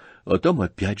гостиную, а там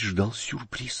опять ждал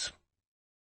сюрприз.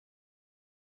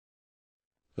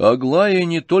 Аглая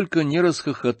не только не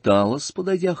расхохоталась,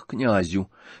 подойдя к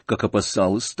князю, как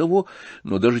опасалась того,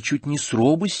 но даже чуть не с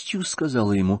робостью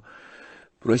сказала ему: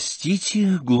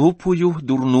 Простите глупую,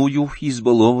 дурную,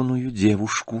 избалованную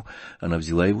девушку, она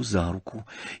взяла его за руку,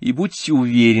 и будьте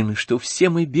уверены, что все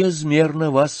мы безмерно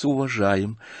вас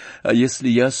уважаем, а если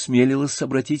я осмелилась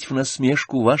обратить в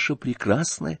насмешку ваше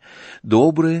прекрасное,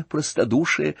 доброе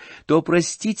простодушие, то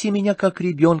простите меня как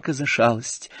ребенка за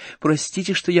шалость,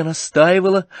 простите, что я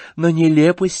настаивала на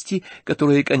нелепости,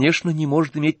 которая, конечно, не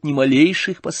может иметь ни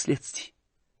малейших последствий.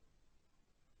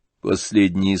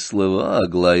 Последние слова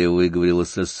Аглая выговорила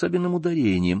с особенным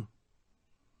ударением.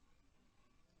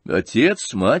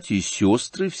 Отец, мать и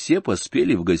сестры все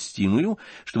поспели в гостиную,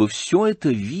 чтобы все это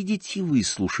видеть и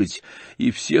выслушать, и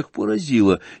всех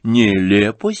поразила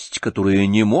нелепость, которая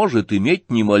не может иметь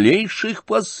ни малейших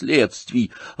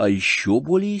последствий, а еще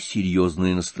более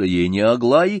серьезное настроение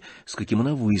Аглаи, с каким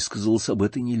она высказалась об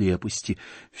этой нелепости.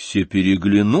 Все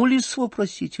переглянулись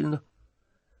вопросительно.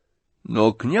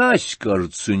 Но князь,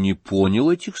 кажется, не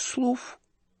понял этих слов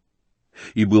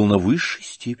и был на высшей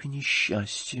степени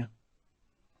счастья.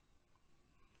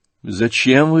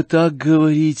 «Зачем вы так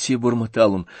говорите?» —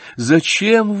 бормотал он.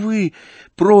 «Зачем вы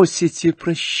просите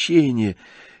прощения?»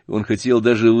 Он хотел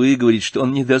даже выговорить, что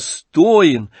он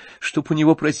недостоин, чтоб у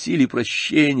него просили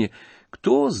прощения.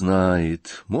 Кто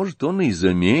знает, может, он и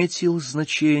заметил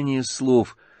значение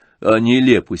слов о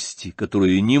нелепости,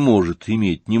 которая не может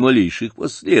иметь ни малейших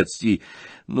последствий,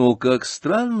 но как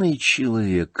странный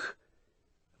человек,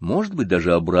 может быть,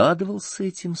 даже обрадовался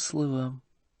этим словам.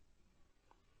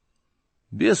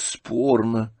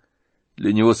 Бесспорно,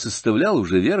 для него составлял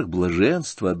уже верх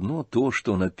блаженства одно то,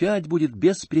 что он опять будет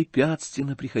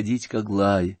беспрепятственно приходить к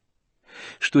Аглае,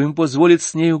 что им позволит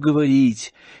с нею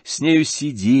говорить, с нею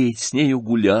сидеть, с нею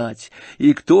гулять,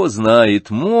 и кто знает,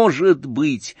 может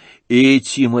быть,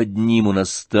 этим одним он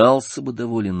остался бы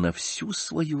доволен на всю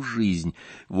свою жизнь.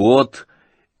 Вот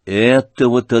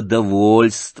этого-то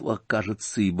довольства,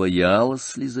 кажется, и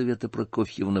боялась Лизавета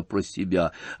Прокофьевна про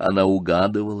себя, она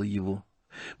угадывала его.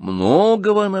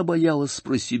 Многого она боялась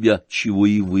про себя, чего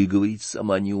и выговорить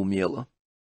сама не умела.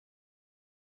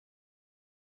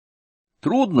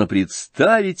 Трудно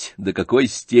представить, до какой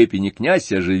степени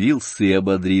князь оживился и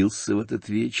ободрился в этот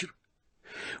вечер.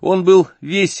 Он был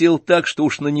весел так, что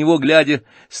уж на него, глядя,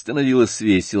 становилось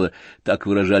весело, так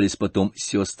выражались потом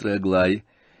сестры Аглаи.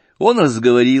 Он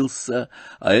разговорился,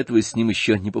 а этого с ним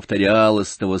еще не повторялось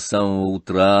с того самого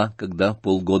утра, когда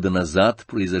полгода назад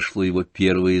произошло его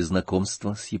первое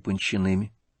знакомство с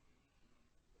Япончиными.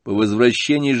 По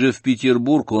возвращении же в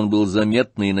Петербург он был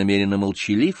заметно и намеренно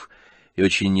молчалив, и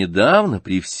очень недавно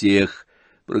при всех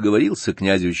проговорился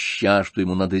князю ща, что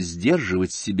ему надо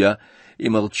сдерживать себя и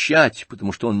молчать,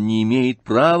 потому что он не имеет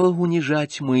права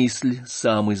унижать мысль,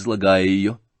 сам излагая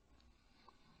ее.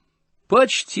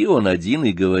 Почти он один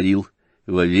и говорил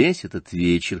во весь этот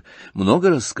вечер, много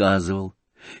рассказывал,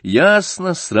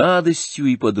 ясно, с радостью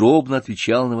и подробно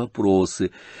отвечал на вопросы,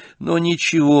 но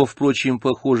ничего, впрочем,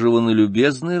 похожего на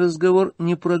любезный разговор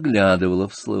не проглядывало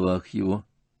в словах его.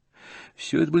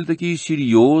 Все это были такие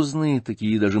серьезные,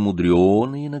 такие даже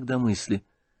мудреные иногда мысли.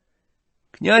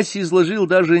 Князь изложил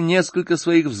даже несколько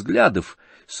своих взглядов,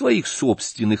 своих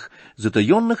собственных,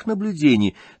 затаенных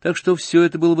наблюдений, так что все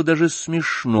это было бы даже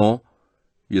смешно,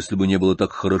 если бы не было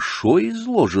так хорошо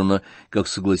изложено, как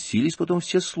согласились потом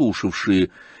все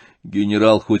слушавшие.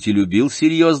 Генерал хоть и любил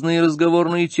серьезные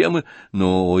разговорные темы,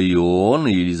 но и он,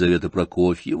 и Елизавета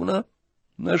Прокофьевна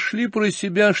нашли про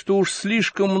себя, что уж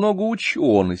слишком много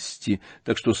учености,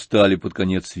 так что стали под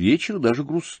конец вечера даже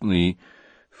грустны.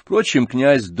 Впрочем,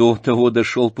 князь до того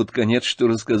дошел под конец, что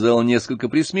рассказал несколько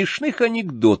присмешных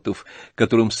анекдотов,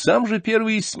 которым сам же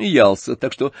первый и смеялся,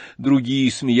 так что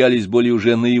другие смеялись более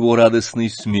уже на его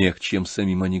радостный смех, чем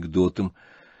самим анекдотом.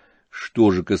 Что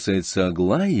же касается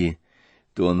Аглаи,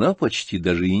 то она почти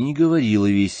даже и не говорила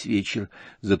весь вечер,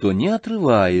 зато, не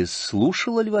отрываясь,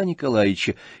 слушала Льва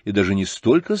Николаевича и даже не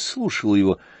столько слушала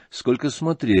его, сколько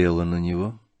смотрела на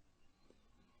него.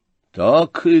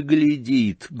 Так и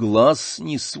глядит, глаз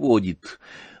не сводит,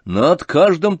 над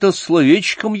каждым-то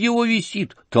словечком его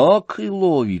висит, так и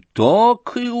ловит,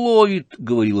 —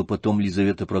 говорила потом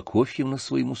Лизавета Прокофьевна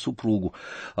своему супругу.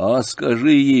 — А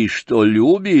скажи ей, что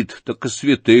любит, так и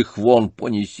святых вон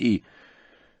понеси.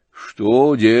 —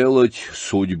 Что делать,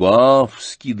 судьба, —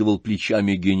 вскидывал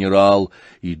плечами генерал,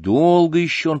 и долго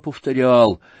еще он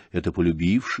повторял это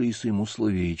полюбившееся ему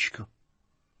словечко.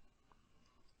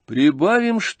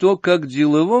 Прибавим, что, как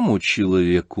деловому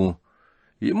человеку,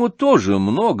 ему тоже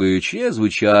многое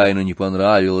чрезвычайно не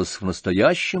понравилось в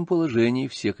настоящем положении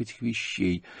всех этих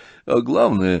вещей, а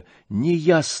главное —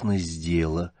 неясность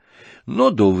дела. Но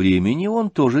до времени он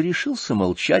тоже решился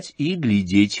молчать и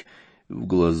глядеть в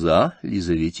глаза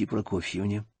Лизавете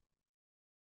Прокофьевне.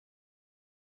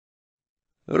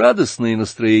 Радостное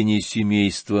настроение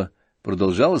семейства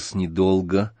продолжалось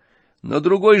недолго. На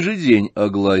другой же день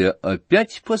Аглая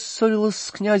опять поссорилась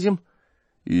с князем,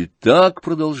 и так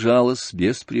продолжалось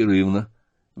беспрерывно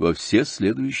во все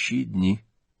следующие дни.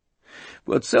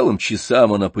 По целым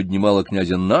часам она поднимала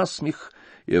князя на смех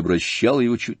и обращала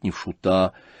его чуть не в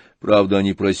шута. Правда,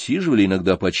 они просиживали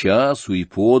иногда по часу и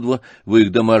по два в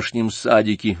их домашнем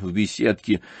садике, в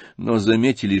беседке, но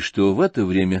заметили, что в это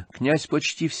время князь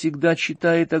почти всегда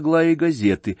читает Аглае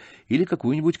газеты или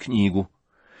какую-нибудь книгу.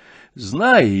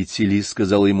 «Знаете ли, —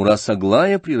 сказала ему раз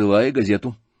Аглая, прерывая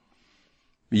газету,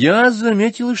 — я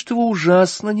заметила, что вы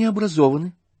ужасно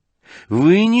необразованы.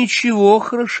 Вы ничего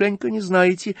хорошенько не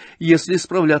знаете, если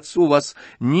справляться у вас.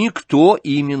 Никто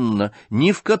именно,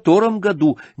 ни в котором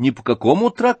году, ни по какому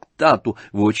трактату.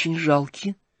 Вы очень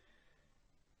жалки».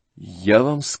 «Я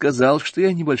вам сказал, что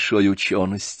я небольшой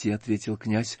учености, — ответил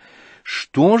князь. —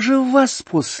 Что же в вас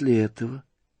после этого?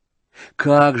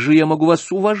 Как же я могу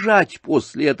вас уважать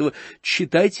после этого?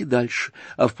 Читайте дальше,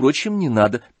 а, впрочем, не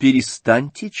надо,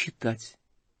 перестаньте читать».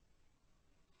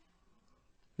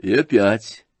 И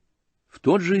опять в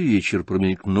тот же вечер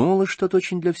промелькнуло что-то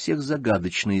очень для всех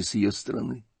загадочное с ее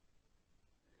стороны.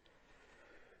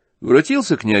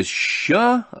 Воротился князь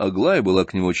Ща, Аглая была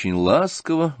к нему очень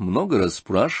ласкова, много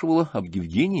расспрашивала об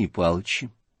Евгении Павловиче.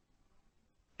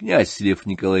 Князь Лев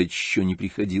Николаевич еще не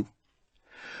приходил.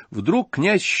 Вдруг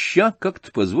князь Ща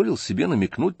как-то позволил себе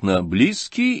намекнуть на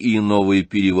близкий и новый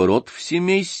переворот в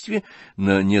семействе,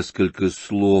 на несколько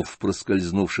слов,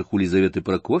 проскользнувших у Лизаветы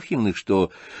Прокофьевны,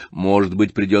 что, может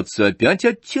быть, придется опять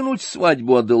оттянуть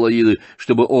свадьбу Аделаиды,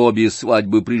 чтобы обе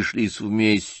свадьбы пришлись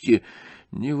вместе.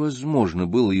 Невозможно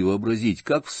было и вообразить,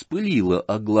 как вспылила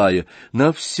Аглая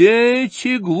на все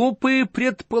эти глупые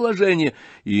предположения,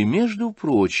 и, между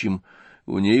прочим,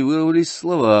 у ней вырвались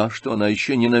слова, что она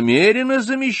еще не намерена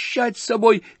замещать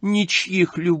собой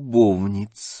ничьих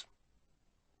любовниц.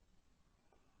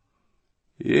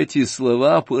 Эти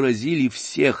слова поразили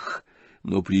всех,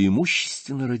 но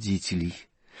преимущественно родителей.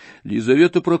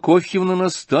 Лизавета Прокофьевна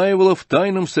настаивала в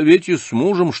тайном совете с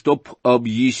мужем, чтоб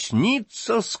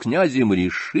объясниться с князем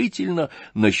решительно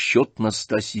насчет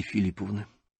Настасьи Филипповны.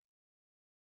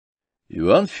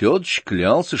 Иван Федорович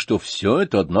клялся, что все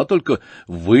это одна только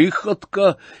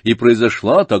выходка и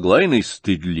произошла от Аглаиной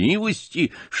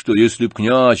стыдливости, что если б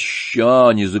князь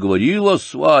Ща не заговорил о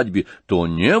свадьбе, то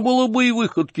не было бы и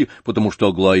выходки, потому что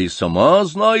Аглая и сама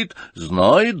знает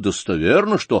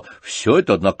достоверно, что все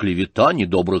это одна клевета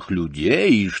недобрых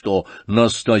людей, и что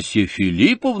Настасья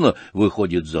Филипповна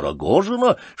выходит за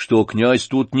Рогожина, что князь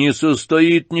тут не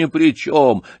состоит ни при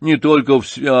чем, не только в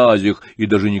связях, и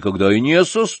даже никогда и не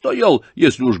состоял,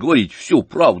 если уж говорить всю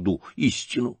правду,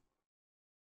 истину.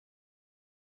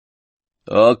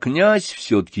 А князь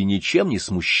все-таки ничем не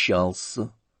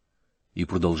смущался и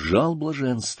продолжал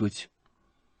блаженствовать.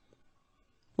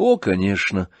 О,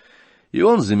 конечно, и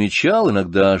он замечал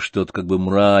иногда что-то как бы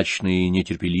мрачное и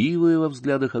нетерпеливое во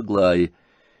взглядах Аглаи,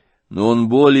 но он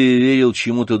более верил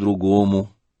чему-то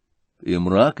другому, и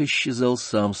мрак исчезал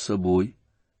сам собой.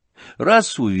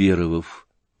 Раз уверовав,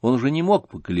 он уже не мог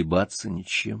поколебаться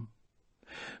ничем.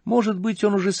 Может быть,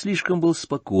 он уже слишком был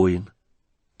спокоен.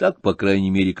 Так, по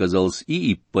крайней мере, казалось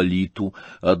и Ипполиту,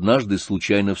 однажды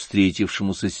случайно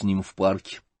встретившемуся с ним в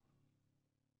парке.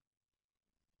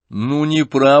 «Ну, не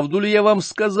правду ли я вам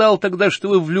сказал тогда, что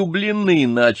вы влюблены?» —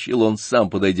 начал он, сам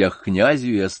подойдя к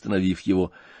князю и остановив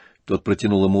его. Тот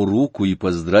протянул ему руку и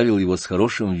поздравил его с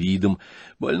хорошим видом.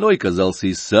 Больной казался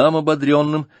и сам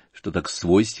ободренным, что так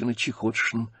свойственно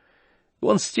чехотшным.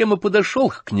 Он с тем и подошел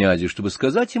к князю, чтобы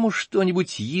сказать ему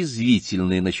что-нибудь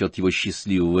язвительное насчет его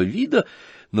счастливого вида,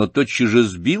 но тотчас же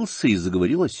сбился и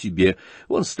заговорил о себе.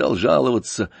 Он стал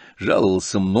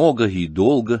жаловался много и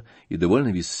долго, и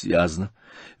довольно бессвязно.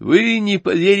 «Вы не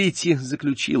поверите, —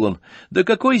 заключил он, — до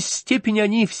какой степени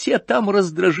они все там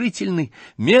раздражительны,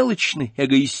 мелочны,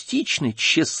 эгоистичны,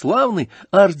 тщеславны,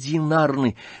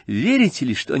 ординарны. Верите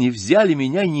ли, что они взяли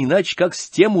меня не иначе, как с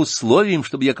тем условием,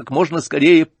 чтобы я как можно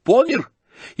скорее помер?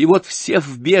 И вот все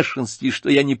в бешенстве, что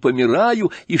я не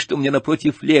помираю, и что мне,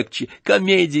 напротив, легче.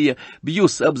 Комедия.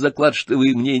 Бьюсь об заклад, что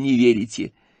вы мне не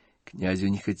верите». Князю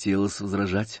не хотелось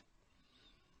возражать.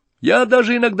 «Я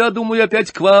даже иногда думаю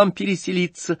опять к вам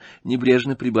переселиться», —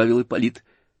 небрежно прибавил Ипполит.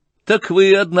 «Так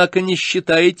вы, однако, не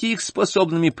считаете их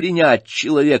способными принять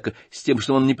человека с тем,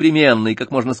 что он непременно и как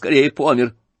можно скорее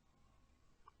помер?»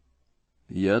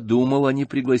 «Я думал, они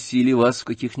пригласили вас в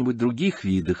каких-нибудь других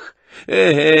видах,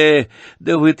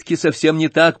 Да вы-таки совсем не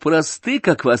так просты,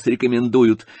 как вас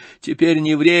рекомендуют. Теперь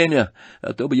не время,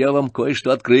 а то бы я вам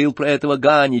кое-что открыл про этого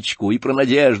Ганечку и про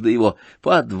надежды его.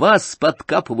 Под вас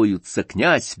подкапываются,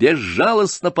 князь,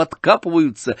 безжалостно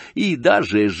подкапываются, и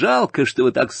даже жалко, что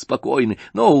вы так спокойны,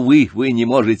 но, увы, вы не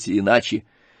можете иначе.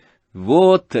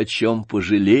 Вот о чем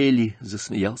пожалели, —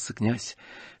 засмеялся князь.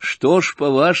 Что ж,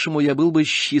 по-вашему, я был бы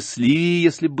счастливее,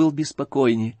 если б был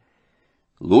беспокойнее.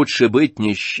 Лучше быть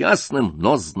несчастным,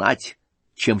 но знать,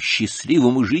 чем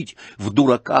счастливым и жить в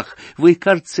дураках. Вы,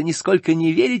 кажется, нисколько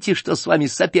не верите, что с вами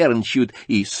соперничают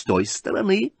и с той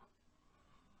стороны.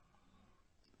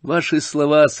 Ваши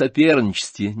слова о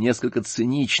соперничестве несколько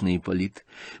циничны, Ипполит.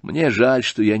 Мне жаль,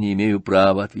 что я не имею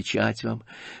права отвечать вам.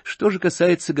 Что же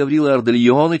касается Гаврила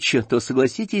Ардальоновича, то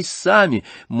согласитесь сами,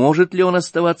 может ли он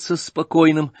оставаться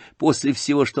спокойным после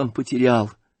всего, что он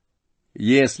потерял.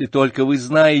 Если только вы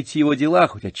знаете его дела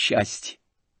хоть отчасти.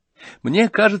 Мне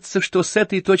кажется, что с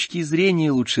этой точки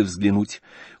зрения лучше взглянуть.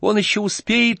 Он еще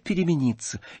успеет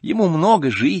перемениться, ему много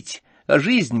жить, а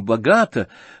жизнь богата.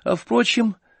 А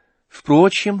впрочем,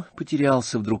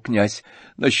 потерялся вдруг князь,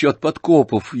 насчет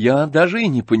подкопов я даже и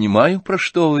не понимаю, про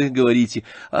что вы говорите.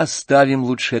 Оставим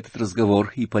лучше этот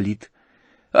разговор, Ипполит.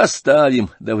 Оставим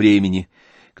до времени.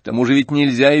 К тому же ведь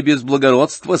нельзя и без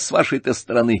благородства с вашей-то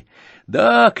стороны.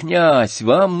 Да, князь,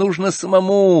 вам нужно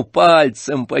самому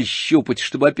пальцем пощупать,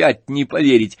 чтобы опять не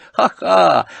поверить.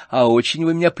 Ха-ха! А очень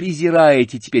вы меня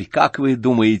презираете теперь, как вы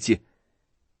думаете?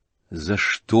 За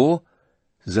что?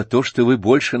 За то, что вы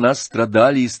больше нас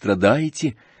страдали и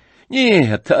страдаете?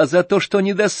 Нет, а за то, что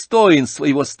недостоин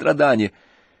своего страдания.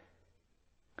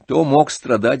 Кто мог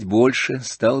страдать больше,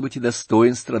 стало быть, и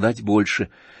достоин страдать больше.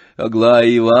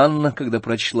 Аглая Ивановна, когда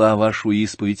прочла вашу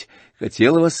исповедь,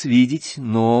 хотела вас видеть,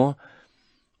 но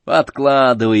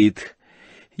откладывает.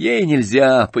 Ей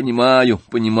нельзя, понимаю,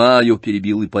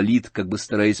 перебил Ипполит, как бы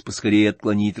стараясь поскорее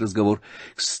отклонить разговор.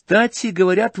 Кстати,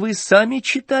 говорят, вы сами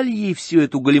читали ей всю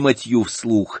эту галиматью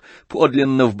вслух,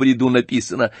 подлинно в бреду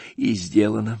написано и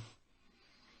сделано.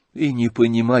 И не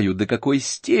понимаю, до какой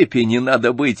степени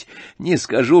надо быть, не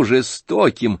скажу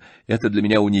жестоким, это для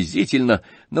меня унизительно,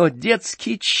 но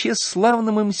детски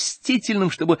тщеславным и мстительным,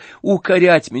 чтобы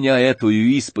укорять меня эту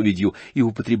исповедью и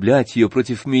употреблять ее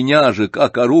против меня же,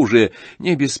 как оружие.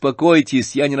 Не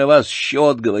беспокойтесь, я не на вас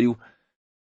счет говорю.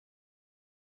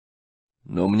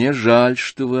 Но мне жаль,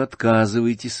 что вы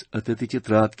отказываетесь от этой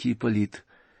тетрадки, Ипполит.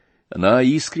 Она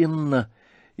искренна.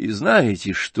 И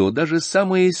знаете что, даже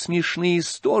самые смешные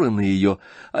стороны ее,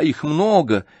 а их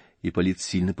много, Ипполит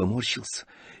сильно поморщился,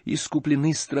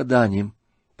 искуплены страданием,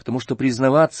 потому что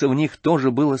признаваться в них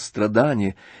тоже было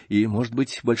страдание и, может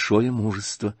быть, большое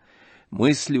мужество.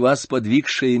 Мысль вас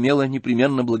подвигшая имела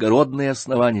непременно благородное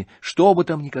основание, что бы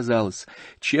там ни казалось.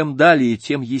 Чем далее,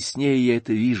 тем яснее я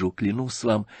это вижу, клянусь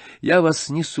вам. Я вас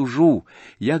не сужу,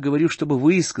 я говорю, чтобы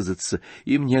высказаться,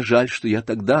 и мне жаль, что я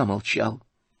тогда молчал.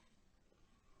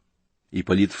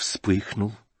 Ипполит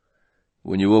вспыхнул.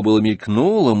 У него было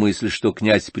мелькнула мысль, что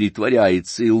князь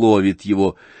притворяется и ловит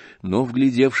его, но,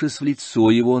 вглядевшись в лицо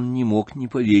его, он не мог не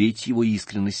поверить его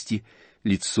искренности.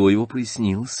 Лицо его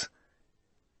прояснилось.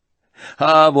 —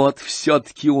 А вот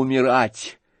все-таки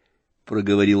умирать, —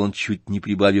 проговорил он, чуть не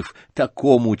прибавив, —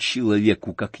 такому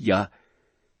человеку, как я.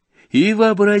 И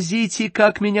вообразите,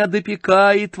 как меня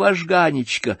допекает ваш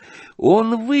Ганечка.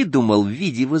 Он выдумал в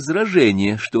виде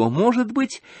возражения, что, может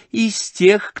быть, из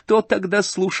тех, кто тогда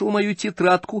слушал мою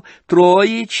тетрадку,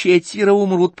 3-4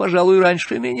 умрут, пожалуй,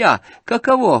 раньше меня.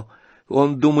 Каково?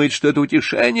 Он думает, что это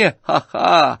утешение?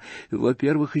 Ха-ха!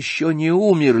 Во-первых, еще не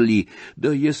умерли.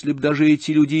 Да если б даже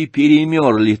эти люди и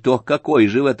перемерли, то какое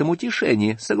же в этом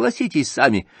утешение? Согласитесь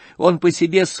сами. Он по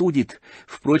себе судит.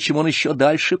 Впрочем, он еще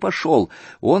дальше пошел.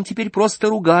 Он теперь просто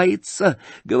ругается.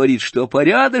 Говорит, что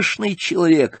порядочный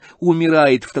человек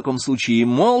умирает в таком случае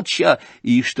молча,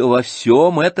 и что во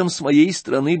всем этом с моей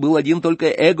стороны был один только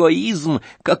эгоизм.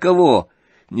 Каково?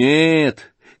 Нет...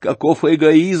 Каков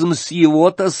эгоизм с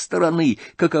его-то стороны,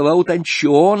 какова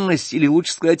утонченность, или,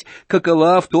 лучше сказать,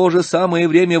 какова в то же самое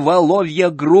время воловья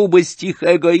грубость их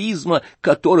эгоизма,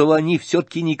 которого они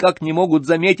все-таки никак не могут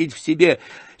заметить в себе.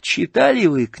 Читали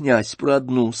вы, князь, про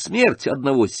одну смерть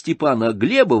одного Степана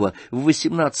Глебова в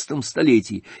 18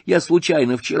 столетии? Я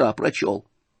случайно вчера прочел.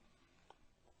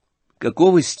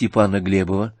 Какого Степана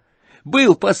Глебова?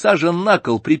 Был посажен на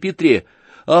кол при Петре.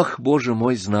 Ах, боже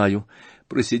мой, знаю.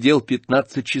 Просидел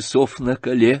 15 часов на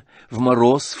коле, в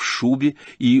мороз, в шубе,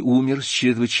 и умер с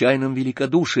чрезвычайным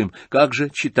великодушием. Как же,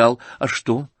 читал, а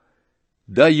что?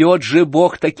 Дает же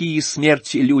Бог такие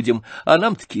смерти людям, а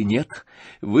нам-таки нет.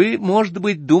 Вы, может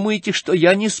быть, думаете, что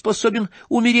я не способен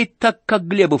умереть так, как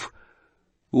Глебов?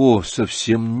 — О,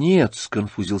 совсем нет, —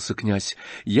 сконфузился князь.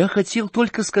 — Я хотел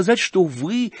только сказать, что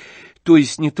вы... То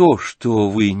есть не то, что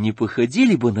вы не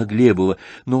походили бы на Глебова,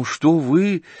 но что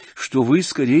вы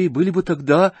скорее были бы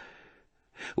тогда...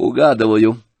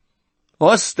 Угадываю.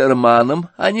 Остерманом,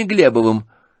 а не Глебовым.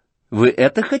 Вы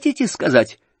это хотите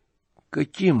сказать? —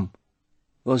 Каким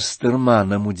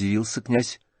Остерманом? — удивился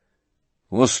князь. —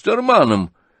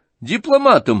 Остерманом,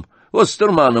 дипломатом,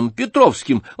 Остерманом,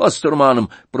 Петровским Остерманом,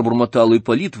 — пробормотал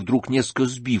Ипполит, вдруг несколько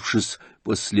сбившись.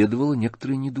 Последовало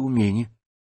некоторое недоумение.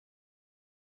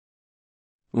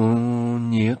 — О,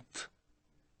 нет,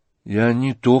 я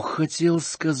не то хотел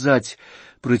сказать,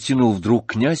 — протянул вдруг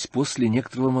князь после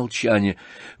некоторого молчания.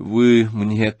 — Вы,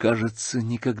 мне кажется,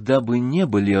 никогда бы не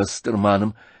были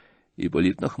Остерманом.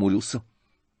 Ипполит нахмурился.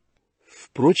 —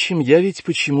 Впрочем, я ведь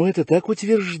почему это так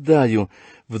утверждаю?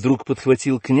 — вдруг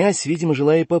подхватил князь, видимо,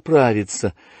 желая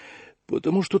поправиться. —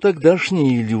 Потому что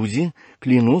тогдашние люди,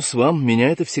 клянусь вам, меня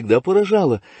это всегда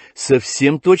поражало,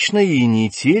 совсем точно и не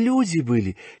те люди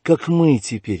были, как мы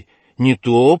теперь. Не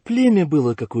то племя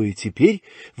было, какое теперь,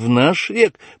 в наш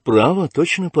век, право,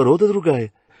 точно порода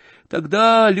другая.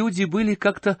 Тогда люди были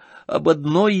как-то об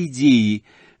одной идее,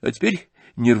 а теперь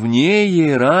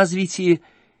нервнее, развитее,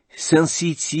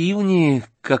 сенситивнее,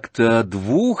 как-то о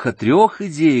двух, о трех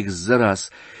идеях за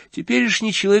раз.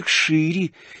 Теперешний человек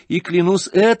шире, и, клянусь,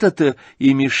 это-то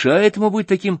и мешает ему быть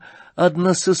таким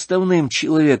односоставным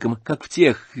человеком, как в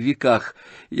тех веках.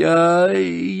 Я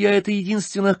это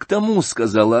единственно к тому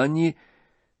сказала, а не...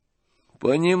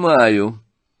 Понимаю.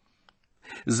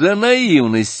 За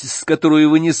наивность, с которой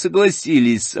вы не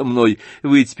согласились со мной,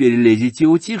 вы теперь лезете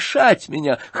утешать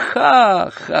меня.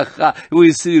 Ха-ха-ха,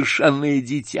 вы совершенное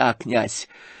дитя, князь.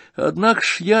 Однако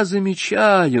ж я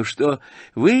замечаю, что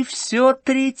вы все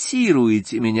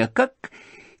третируете меня,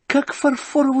 как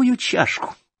фарфоровую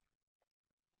чашку.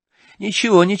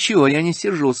 Ничего, я не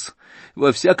сержусь.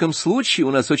 Во всяком случае,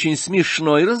 у нас очень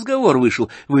смешной разговор вышел.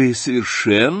 Вы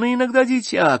совершенно иногда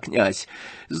дитя, князь.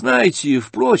 Знаете,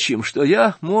 впрочем, что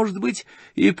я, может быть,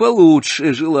 и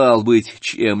получше желал быть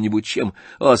чем-нибудь, чем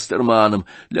Остерманом.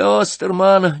 Для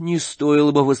Остермана не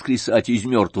стоило бы воскресать из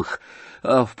мертвых.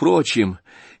 А, впрочем,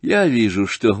 я вижу,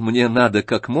 что мне надо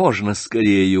как можно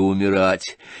скорее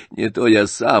умирать. Не то я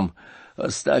сам.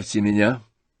 Оставьте меня.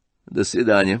 До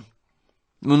свидания.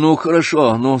 Ну,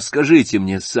 хорошо, ну, скажите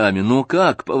мне сами, ну,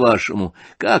 как, по-вашему,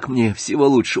 как мне всего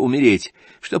лучше умереть,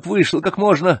 чтоб вышло как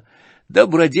можно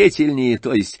добродетельнее,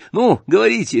 то есть, ну,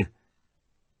 говорите.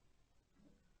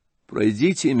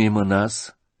 Пройдите мимо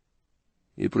нас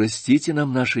и простите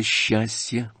нам наше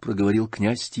счастье, — проговорил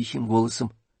князь тихим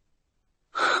голосом.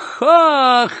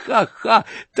 Ха-ха-ха!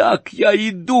 Так я и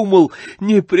думал,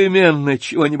 непременно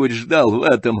чего-нибудь ждал в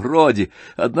этом роде.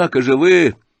 Однако же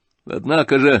вы,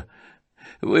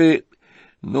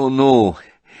 ну-ну,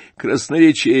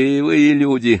 красноречивые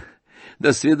люди.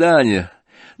 До свидания,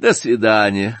 до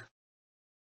свидания.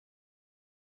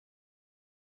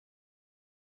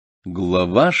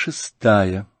 Глава 6.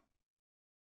 О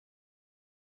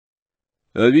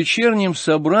вечернем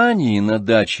собрании на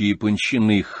даче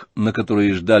Япончиных, на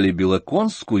которое ждали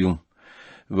Белоконскую,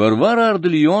 Варвара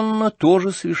Ардальоновна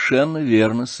тоже совершенно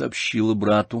верно сообщила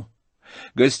брату.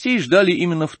 Гостей ждали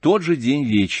именно в тот же день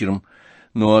вечером,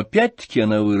 но опять-таки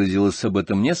она выразилась об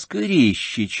этом несколько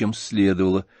резче, чем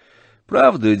следовало.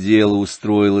 Правда, дело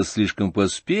устроилось слишком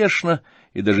поспешно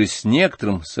и даже с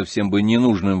некоторым совсем бы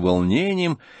ненужным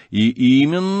волнением, и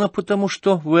именно потому,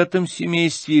 что в этом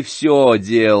семействе все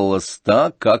делалось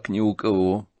так, как ни у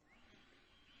кого.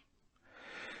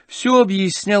 Все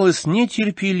объяснялось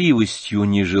нетерпеливостью,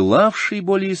 не желавшей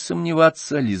более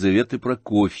сомневаться Лизаветы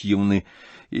Прокофьевны,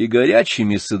 и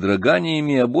горячими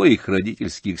содроганиями обоих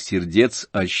родительских сердец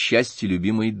о счастье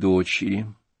любимой дочери.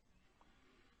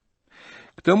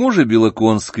 К тому же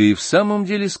Белоконская и в самом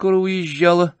деле скоро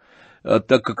уезжала, а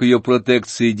так как ее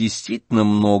протекция действительно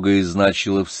многое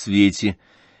значила в свете,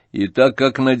 и так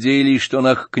как надеялись, что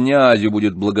она к князю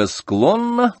будет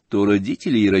благосклонна, то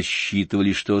родители и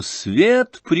рассчитывали, что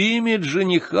свет примет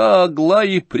жениха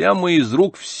Аглаи прямо из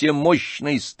рук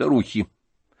всемощной старухи.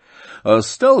 А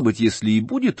стало быть, если и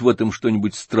будет в этом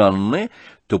что-нибудь странное,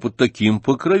 то под таким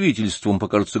покровительством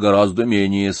покажется гораздо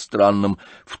менее странным.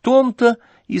 В том-то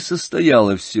и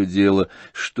состояло все дело,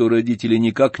 что родители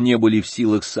никак не были в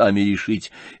силах сами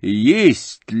решить,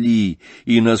 есть ли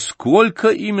и насколько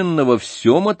именно во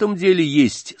всем этом деле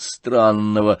есть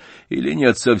странного или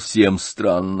нет совсем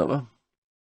странного.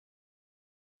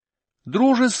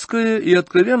 Дружеское и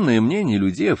откровенное мнение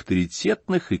людей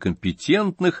авторитетных и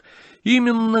компетентных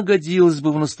именно годилось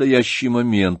бы в настоящий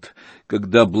момент,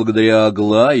 когда благодаря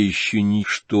Аглае еще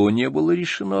ничто не было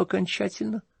решено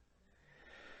окончательно.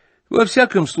 Во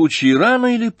всяком случае,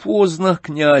 рано или поздно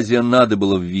князя надо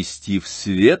было ввести в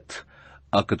свет,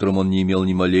 о котором он не имел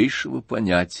ни малейшего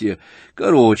понятия.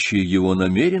 Короче, его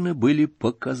намерены были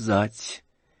показать.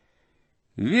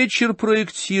 Вечер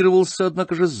проектировался,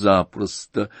 однако же,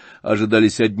 запросто.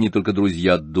 Ожидались одни только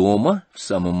друзья дома, в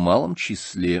самом малом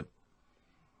числе.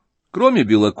 Кроме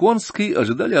Белоконской,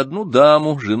 ожидали одну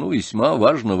даму, жену весьма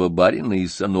важного барина и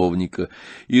сановника.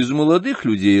 Из молодых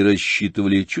людей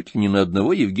рассчитывали чуть ли не на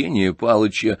одного Евгения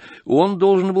Павловича. Он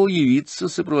должен был явиться,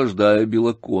 сопровождая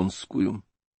Белоконскую.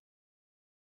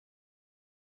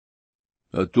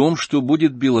 О том, что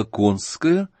будет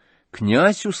Белоконская,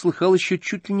 князь услыхал еще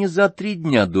чуть ли не за 3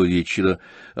 дня до вечера,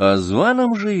 а о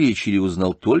званом же вечере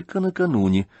узнал только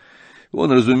накануне. Он,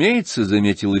 разумеется,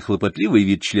 заметил и хлопотливый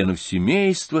вид членов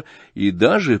семейства, и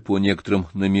даже по некоторым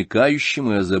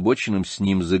намекающим и озабоченным с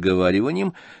ним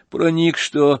заговариваниям проник,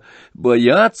 что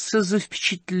боятся за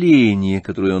впечатление,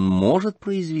 которое он может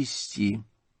произвести.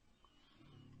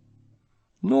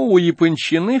 Но у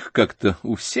Япончиных как-то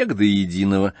у всех до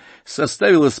единого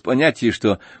составилось понятие,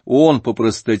 что он по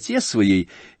простоте своей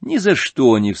ни за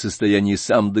что не в состоянии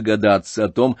сам догадаться о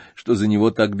том, что за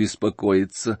него так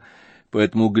беспокоится.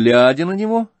 Поэтому, глядя на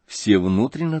него, все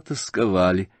внутренне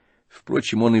тосковали.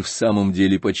 Впрочем, он и в самом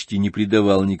деле почти не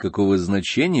придавал никакого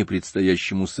значения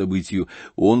предстоящему событию,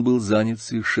 он был занят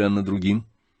совершенно другим.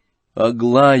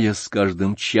 Аглая с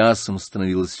каждым часом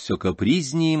становилась все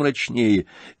капризнее и мрачнее,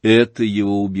 это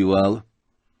его убивало.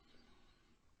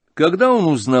 Когда он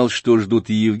узнал, что ждут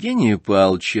и Евгения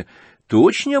Павловича, то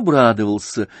очень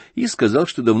обрадовался и сказал,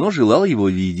 что давно желал его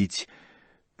видеть.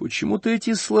 Почему-то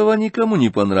эти слова никому не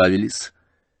понравились.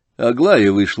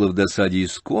 Аглая вышла в досаде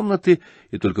из комнаты,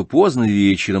 и только поздно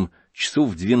вечером, часов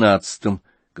в 12,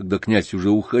 когда князь уже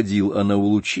уходил, она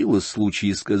улучила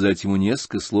случай сказать ему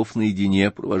несколько слов наедине,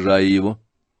 провожая его.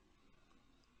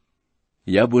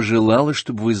 «Я бы желала,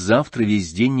 чтобы вы завтра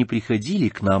весь день не приходили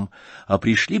к нам, а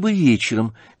пришли бы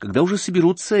вечером, когда уже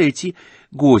соберутся эти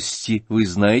гости. Вы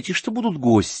знаете, что будут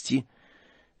гости».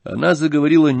 Она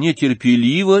заговорила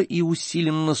нетерпеливо и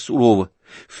усиленно сурово.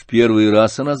 В первый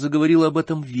раз она заговорила об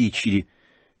этом вечере.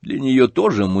 Для нее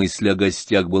тоже мысль о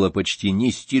гостях была почти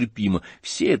нестерпима,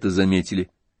 все это заметили.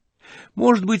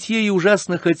 Может быть, ей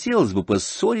ужасно хотелось бы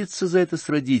поссориться за это с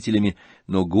родителями,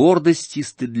 но гордость и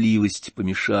стыдливость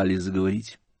помешали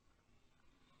заговорить.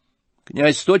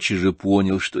 Князь тотчас же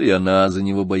понял, что и она за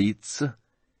него боится,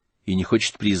 и не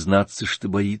хочет признаться, что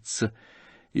боится,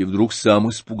 и вдруг сам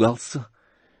испугался.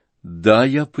 «Да,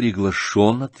 я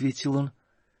приглашен», — ответил он.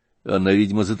 Она,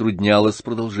 видимо, затруднялась с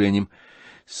продолжением.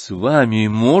 «С вами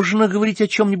можно говорить о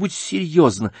чем-нибудь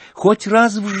серьезно? Хоть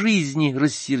раз в жизни?» —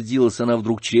 рассердилась она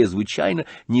вдруг чрезвычайно,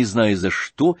 не зная за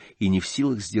что и не в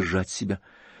силах сдержать себя.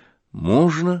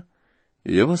 «Можно?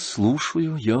 Я вас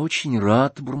слушаю, я очень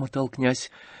рад», — бормотал князь.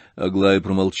 Аглая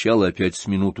промолчала опять с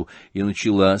минуту и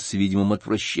начала с видимым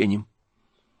отвращением.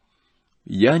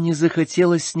 Я не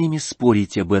захотела с ними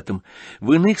спорить об этом.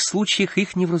 В иных случаях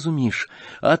их не вразумишь.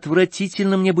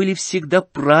 Отвратительно мне были всегда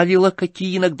правила,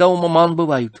 какие иногда у маман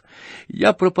бывают.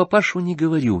 Я про папашу не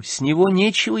говорю, с него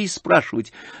нечего и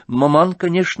спрашивать. Маман,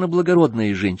 конечно,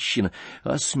 благородная женщина.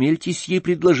 Осмельтесь ей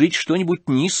предложить что-нибудь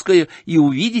низкое и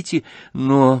увидите,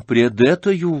 но пред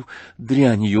этою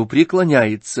дрянью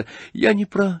преклоняется. Я не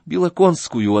про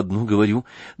Белоконскую одну говорю.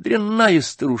 Дрянная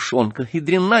старушонка и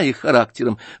дрянная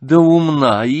характером, да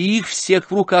умна, и их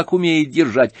всех в руках умеет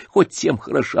держать, хоть тем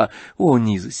хороша. О,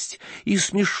 низость! И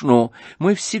смешно.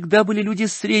 Мы всегда были люди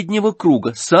среднего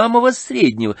круга, самого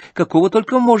среднего, какого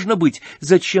только можно быть.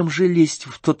 Зачем же лезть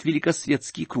в тот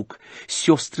великосветский круг?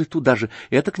 Сестры туда же.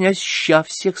 Это князь ща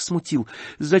всех смутил.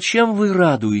 Зачем вы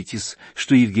радуетесь,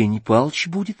 что Евгений Павлович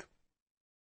будет?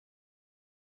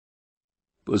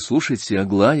 — Послушайте,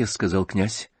 Аглая, — сказал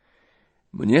князь,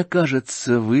 — мне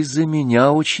кажется, вы за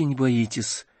меня очень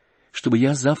боитесь, чтобы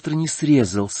я завтра не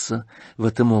срезался в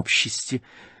этом обществе.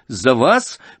 — За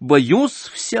вас? Боюсь?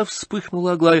 — вся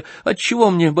вспыхнула Аглая. —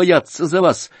 Отчего мне бояться за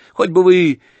вас? Хоть бы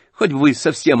вы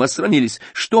совсем осрамились.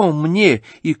 Что мне?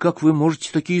 И как вы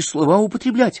можете такие слова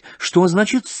употреблять? Что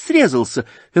значит «срезался»?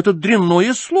 Это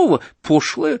дрянное слово,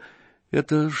 пошлое.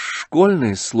 Это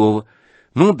школьное слово.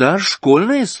 Ну да,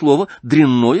 школьное слово,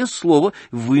 дрянное слово.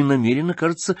 Вы намерены,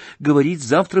 кажется, говорить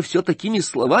завтра все такими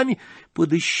словами.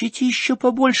 Подыщите еще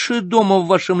побольше дома в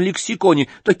вашем лексиконе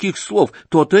таких слов,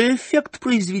 то-то эффект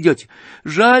произведете.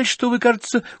 Жаль, что вы,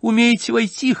 кажется, умеете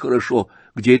войти хорошо.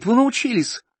 Где это вы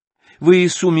научились? Вы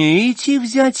сумеете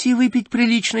взять и выпить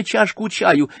прилично чашку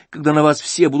чаю, когда на вас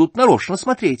все будут нарочно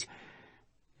смотреть?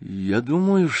 Я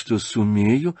думаю, что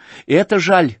сумею. Это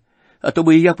жаль, а то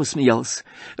бы и я посмеялась.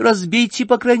 Разбейте,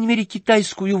 по крайней мере,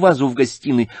 китайскую вазу в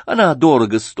гостиной. Она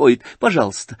дорого стоит.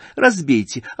 Пожалуйста,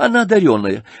 разбейте. Она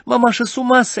дареная. Мамаша с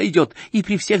ума сойдет и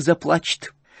при всех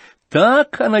заплачет.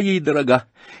 Так она ей дорога.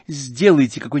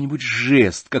 Сделайте какой-нибудь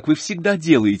жест, как вы всегда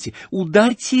делаете.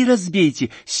 Ударьте и разбейте.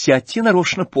 Сядьте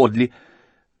нарочно подле.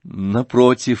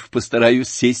 Напротив, постараюсь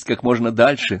сесть как можно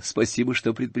дальше. Спасибо,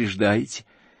 что предупреждаете.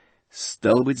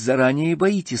 Стало быть, заранее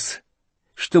боитесь,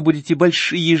 что будете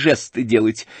большие жесты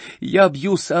делать. Я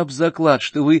бьюсь об заклад,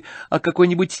 что вы о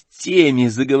какой-нибудь теме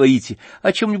заговорите,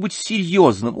 о чем-нибудь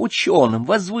серьезном, ученом,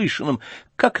 возвышенном.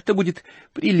 Как это будет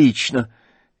прилично?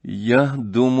 Я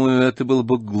думаю, это было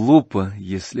бы глупо,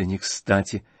 если не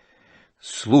кстати.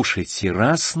 Слушайте,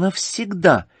 раз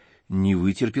навсегда... Не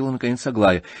вытерпела, наконец,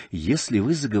 Аглая. Если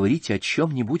вы заговорите о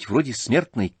чем-нибудь вроде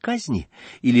смертной казни,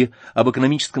 или об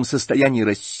экономическом состоянии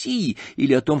России,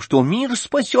 или о том, что мир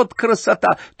спасет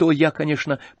красота, то я,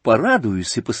 конечно,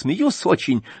 порадуюсь и посмеюсь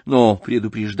очень, но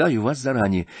предупреждаю вас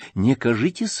заранее, не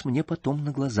кажитесь мне потом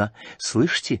на глаза.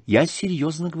 Слышите, я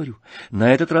серьезно говорю.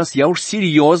 На этот раз я уж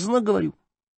серьезно говорю.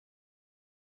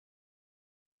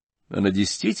 Она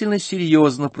действительно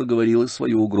серьезно проговорила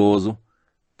свою угрозу,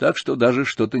 так что даже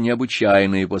что-то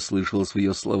необычайное послышалось в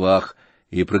ее словах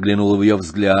и проглянуло в ее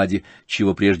взгляде,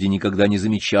 чего прежде никогда не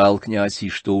замечал князь, и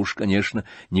что уж, конечно,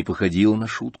 не походило на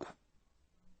шутку.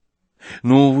 —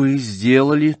 Ну, вы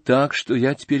сделали так, что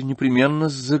я теперь непременно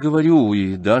заговорю,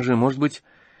 и даже, может быть,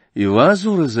 и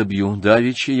вазу разобью.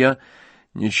 Давеча я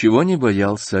ничего не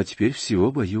боялся, а теперь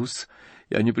всего боюсь.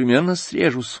 Я непременно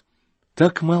срежусь.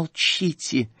 Так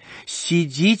молчите,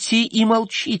 сидите и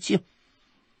молчите.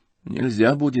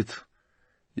 Нельзя будет.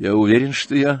 Я уверен,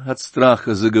 что я от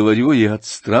страха заговорю и от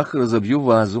страха разобью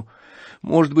вазу.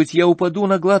 Может быть, я упаду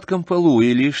на гладком полу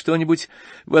или что-нибудь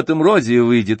в этом роде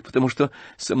выйдет, потому что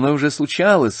со мной уже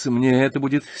случалось, мне это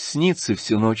будет сниться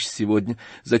всю ночь сегодня.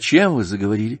 Зачем вы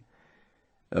заговорили?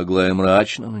 Аглая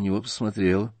мрачно на него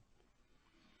посмотрела.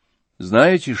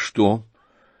 Знаете что?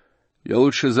 Я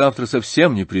лучше завтра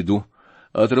совсем не приду.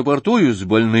 Отрапортую с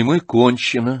больным и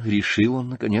кончено, — решил он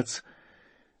наконец.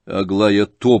 Аглая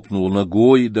топнула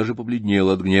ногой и даже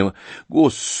побледнела от гнева. —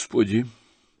 Господи!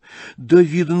 Да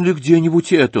видно ли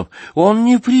где-нибудь это? Он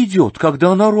не придет,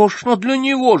 когда нарочно для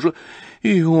него же.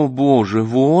 И, о боже,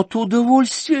 вот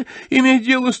удовольствие иметь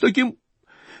дело с таким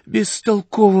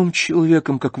бестолковым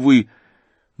человеком, как вы.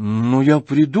 — Ну, я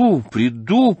приду,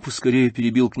 — поскорее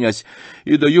перебил князь, —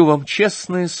 и даю вам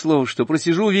честное слово, что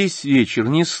просижу весь вечер,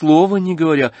 ни слова не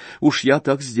говоря. Уж я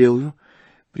так сделаю.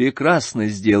 Прекрасно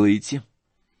сделаете.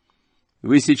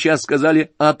 Вы сейчас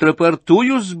сказали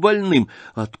 «отрапортую с больным».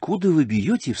 Откуда вы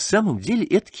берете в самом деле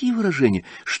этакие выражения?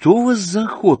 Что у вас за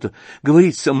охота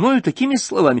говорить со мною такими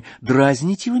словами?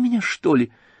 Дразните вы меня, что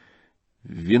ли?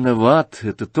 Виноват,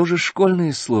 это тоже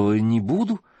школьное слово, не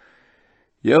буду.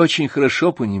 Я очень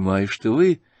хорошо понимаю, что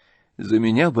вы за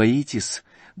меня боитесь.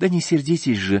 Да не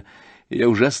сердитесь же, я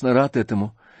ужасно рад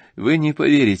этому. Вы не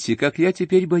поверите, как я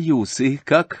теперь боюсь и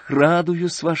как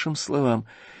радуюсь вашим словам.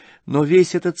 Но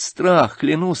весь этот страх,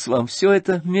 клянусь вам, все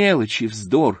это мелочи,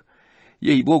 вздор.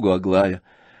 Ей-богу, Аглая,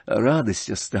 радость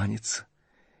останется.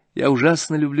 Я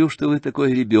ужасно люблю, что вы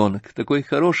такой ребенок, такой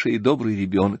хороший и добрый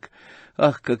ребенок.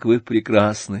 Ах, как вы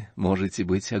прекрасны можете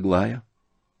быть, Аглая.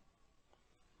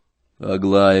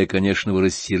 Аглая, конечно,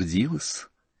 рассердилась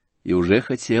и уже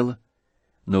хотела,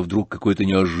 но вдруг какое-то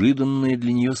неожиданное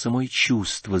для нее самой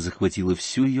чувство захватило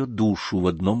всю ее душу в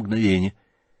одно мгновение.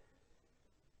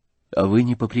 — А вы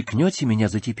не попрекнете меня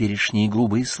за теперешние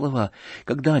грубые слова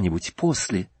когда-нибудь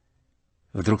после?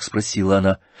 — вдруг спросила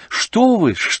она. — Что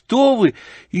вы, что вы?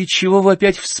 И чего вы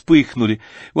опять вспыхнули?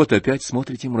 Вот опять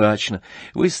смотрите мрачно.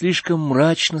 Вы слишком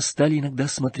мрачно стали иногда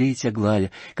смотреть,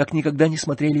 Аглая, как никогда не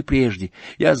смотрели прежде.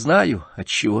 Я знаю,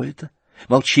 отчего это.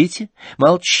 Молчите,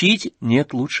 молчите.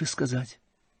 Нет, лучше сказать.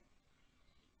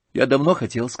 Я давно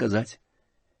хотел сказать.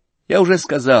 Я уже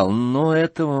сказал, но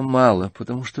этого мало,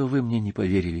 потому что вы мне не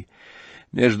поверили.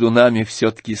 Между нами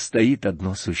все-таки стоит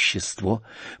одно существо.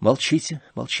 Молчите,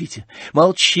 молчите,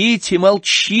 молчите,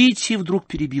 молчите, вдруг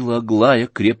перебила Аглая,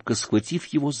 крепко схватив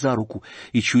его за руку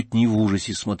и чуть не в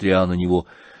ужасе смотря на него.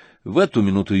 В эту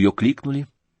минуту ее кликнули.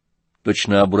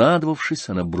 Точно обрадовавшись,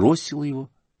 она бросила его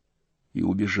и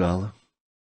убежала.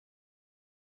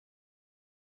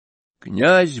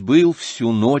 Князь был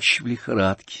всю ночь в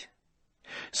лихорадке.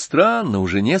 Странно,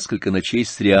 уже несколько ночей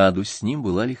сряду с ним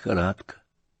была лихорадка.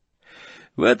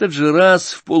 В этот же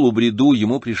раз в полубреду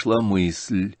ему пришла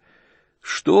мысль.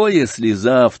 Что, если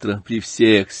завтра при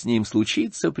всех с ним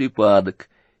случится припадок?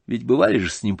 Ведь бывали же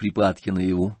с ним припадки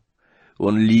наяву.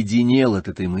 Он леденел от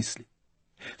этой мысли.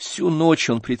 Всю ночь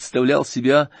он представлял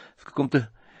себя в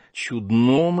каком-то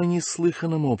чудном и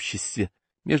неслыханном обществе,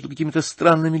 между какими-то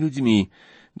странными людьми.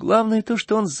 Главное то,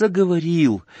 что он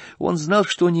заговорил. Он знал,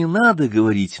 что не надо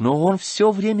говорить, но он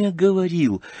все время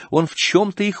говорил. Он в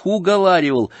чем-то их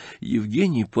уговаривал.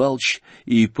 Евгений Павлович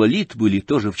и Ипполит были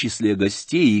тоже в числе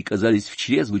гостей и казались в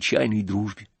чрезвычайной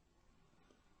дружбе.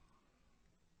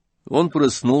 Он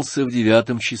проснулся в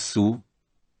 9 часу,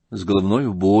 с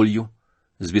головною болью,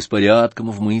 с беспорядком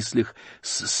в мыслях,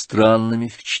 с странными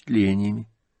впечатлениями.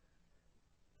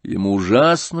 Ему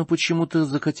ужасно почему-то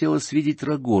захотелось видеть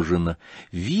Рогожина,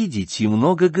 видеть и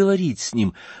много говорить с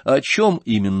ним, о чем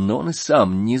именно он и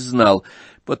сам не знал.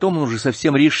 Потом он уже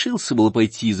совсем решился было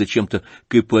пойти зачем-то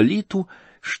к Ипполиту,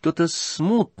 что-то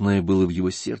смутное было в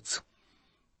его сердце.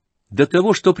 До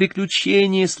того, что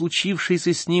приключения,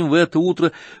 случившиеся с ним в это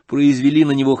утро, произвели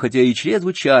на него, хотя и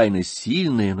чрезвычайно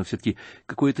сильное, но все-таки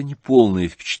какое-то неполное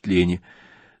впечатление.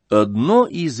 Одно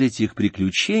из этих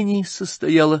приключений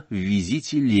состояло в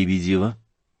визите Лебедева.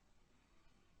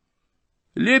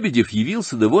 Лебедев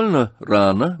явился довольно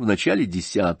рано, в начале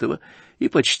 10-го, и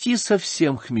почти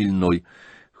совсем хмельной,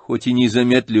 хоть и не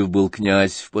заметлив был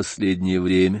князь в последнее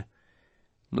время.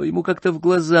 Но ему как-то в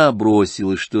глаза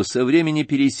бросилось, что со времени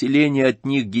переселения от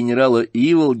них генерала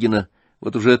Иволгина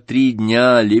вот уже 3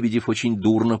 дня Лебедев очень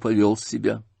дурно повел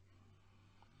себя.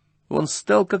 Он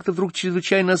стал как-то вдруг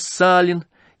чрезвычайно сален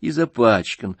и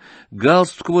запачкан,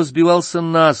 галстук его сбивался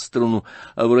на сторону,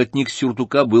 а воротник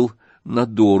сюртука был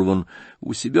надорван.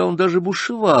 У себя он даже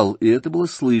бушевал, и это было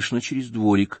слышно через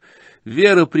дворик.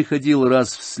 Вера приходила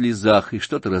раз в слезах и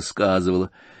что-то рассказывала.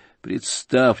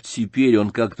 Представь, теперь он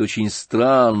как-то очень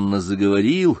странно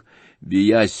заговорил,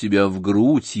 бия себя в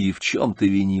грудь и в чем-то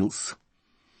винился.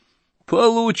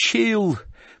 «Получил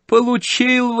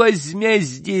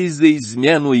возмездие за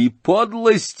измену и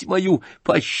подлость мою,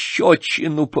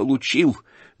 пощечину получил»,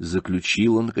 —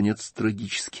 заключил он, наконец,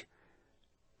 трагически.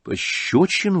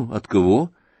 «Пощечину? От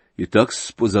кого? И так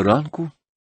с позаранку?»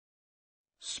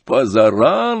 «С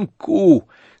позаранку!»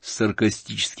 —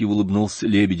 саркастически улыбнулся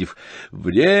Лебедев.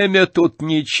 «Время тут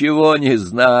ничего не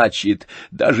значит,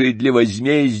 даже и для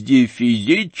возмездия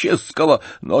физического,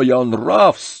 но я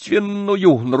нравственную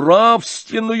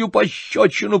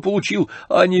пощечину получил,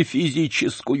 а не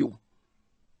физическую».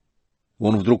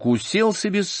 Он вдруг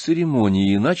уселся без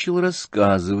церемонии и начал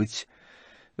рассказывать.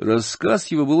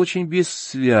 Рассказ его был очень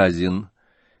бессвязен.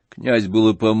 Князь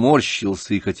было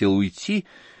поморщился и хотел уйти,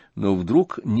 но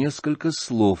вдруг несколько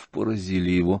слов поразили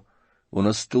его. Он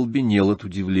остолбенел от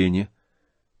удивления.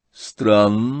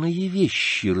 Странные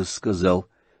вещи рассказал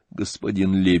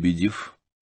господин Лебедев.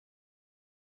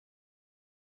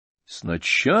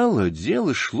 Сначала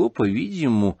дело шло,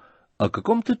 по-видимому, о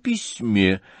каком-то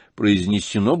письме.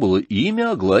 Произнесено было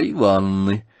имя Аглаи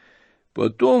Ивановны.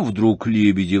 Потом вдруг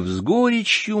Лебедев с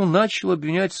горечью начал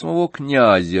обвинять самого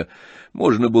князя.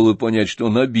 Можно было понять, что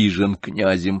он обижен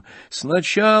князем.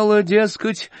 Сначала,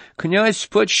 дескать, князь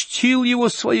почтил его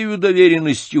своей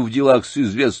доверенностью в делах с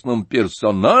известным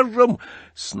персонажем,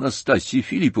 с Настасьей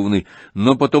Филипповной,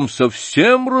 но потом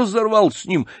совсем разорвал с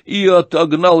ним и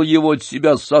отогнал его от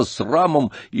себя со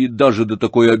срамом, и даже до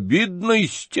такой обидной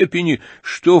степени,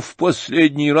 что в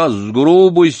последний раз с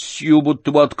грубостью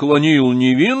будто бы отклонил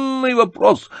невинный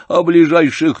вопрос о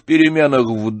ближайших переменах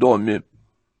в доме.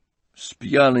 С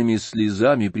пьяными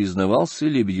слезами признавался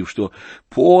Лебедев, что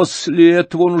после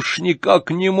этого он уж никак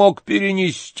не мог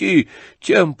перенести,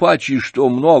 тем паче, что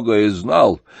многое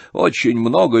знал, очень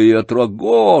многое и от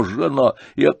Рогожина,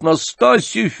 и от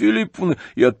Настасьи Филипповны,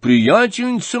 и от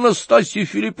приятельницы Настасьи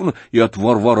Филипповны, и от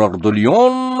Варвары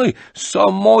Ардальоновны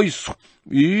самой,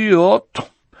 и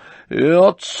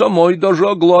от самой даже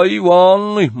Аглаи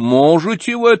Ивановны.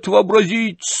 Можете вы это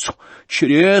вообразить?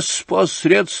 Через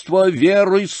посредство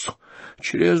Веры,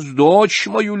 через дочь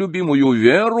мою любимую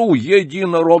Веру,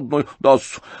 единородную,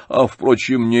 а,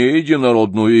 впрочем, не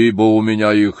единородную, ибо у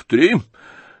меня их 3.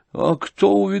 А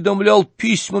кто уведомлял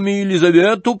письмами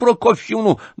Елизавету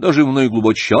Прокофьевну, даже в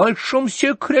наиглубочайшем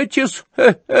секрете,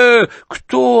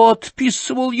 кто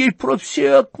отписывал ей про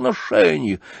все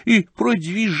отношения и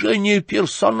продвижение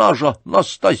персонажа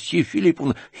Настасьи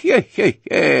Филипповны?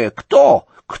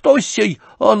 Кто сей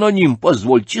аноним,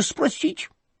 позвольте спросить?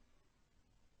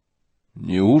 —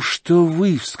 Неужто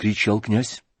вы? — вскричал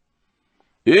князь.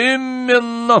 —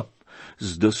 Именно! —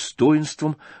 с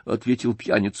достоинством ответил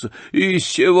пьяница. — И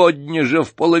сегодня же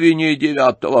в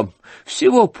 8:30,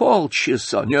 всего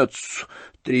полчаса, нет,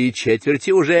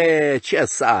 3/4 уже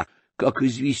часа, как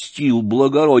известил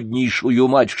благороднейшую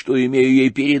мать, что имею ей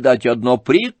передать одно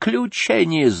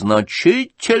приключение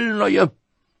значительное.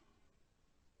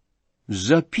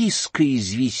 Запиской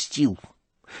известил,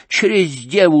 через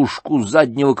девушку с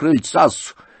заднего крыльца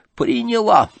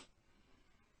приняла.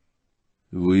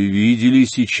 — Вы видели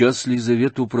сейчас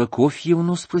Лизавету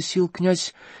Прокофьевну? — спросил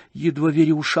князь, едва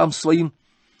веря ушам своим.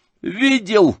 —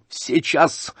 Видел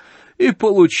сейчас и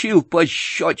получил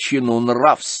пощечину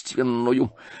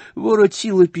нравственную.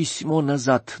 Воротила письмо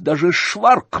назад, даже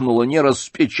шваркнула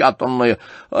нераспечатанное,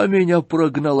 а меня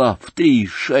прогнала в 3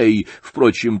 шеи,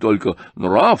 впрочем, только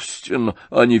нравственно,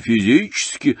 а не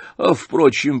физически, а,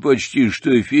 впрочем, почти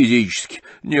что и физически,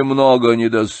 немного не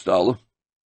достала.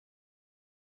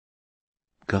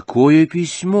 — Какое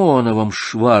письмо она вам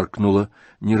шваркнула,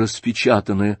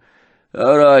 нераспечатанное? —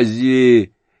 А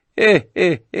разве...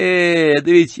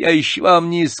 да ведь я еще вам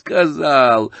не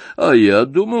сказал, а я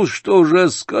думал, что уже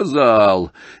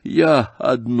сказал. Я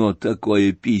одно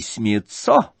такое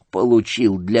письмецо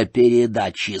получил для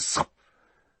передачи.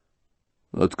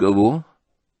 От кого?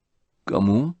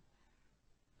 Кому?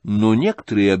 Но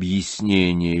некоторые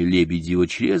объяснения Лебедева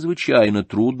чрезвычайно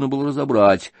трудно было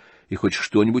разобрать и хоть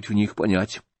что-нибудь в них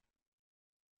понять.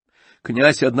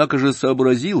 Князь, однако же,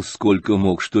 сообразил, сколько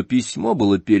мог, что письмо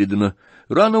было передано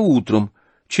рано утром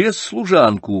через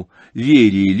служанку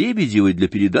Вере Лебедевой для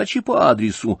передачи по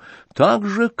адресу, так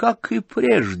же, как и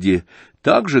прежде,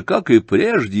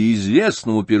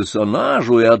 известному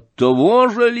персонажу и от того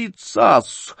же лица,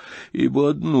 ибо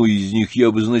одну из них я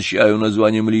обозначаю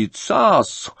названием лица,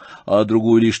 а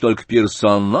другую лишь только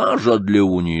персонажа для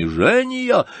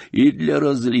унижения и для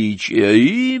различия,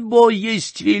 ибо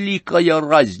есть великая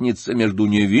разница между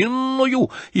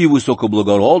невинною и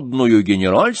высокоблагородную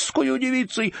генеральскую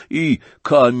девицей и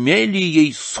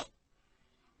камелией.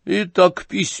 Итак,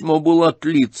 письмо было от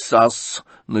лица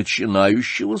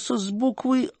начинающегося с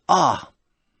буквы «А».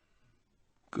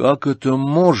 — Как это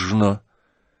можно?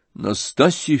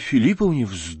 Настасье Филипповне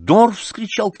вздор! —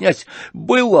 вскричал князь. —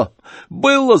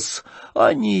 Было-с,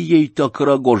 они ей так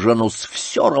Рогожину-с,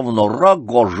 все равно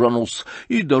Рогожину-с,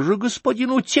 и даже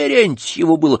господину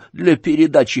Терентьеву было для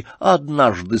передачи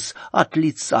однажды-с от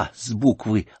лица с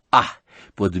буквы «А».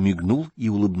 Подмигнул и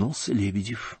улыбнулся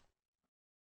Лебедев.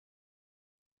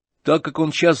 Так как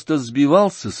он часто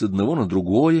сбивался с одного на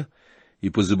другое и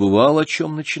позабывал, о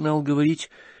чем начинал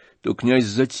говорить, то князь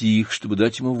затих, чтобы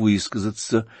дать ему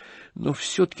высказаться, но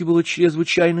все-таки было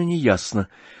чрезвычайно неясно,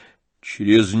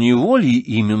 через него ли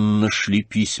именно шли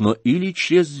письма или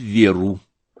через Веру.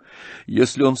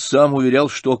 Если он сам уверял,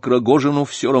 что к Рогожину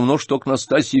все равно, что к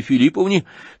Настасье Филипповне,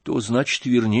 то значит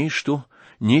вернее, что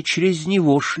не через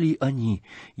него шли они,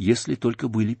 если только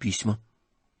были письма.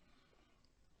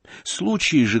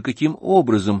 Случай же, каким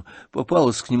образом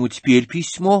попалось к нему теперь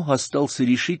письмо, остался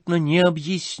решительно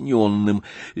необъясненным.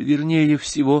 Вернее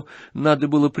всего, надо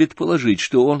было предположить,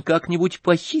 что он как-нибудь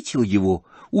похитил его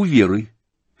у Веры,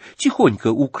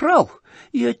 тихонько украл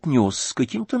и отнес с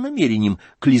каким-то намерением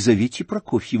к Лизавете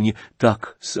Прокофьевне.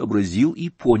 Так сообразил и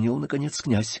понял, наконец,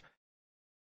 князь.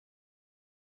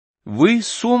 — Вы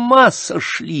с ума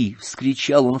сошли! —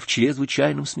 вскричал он в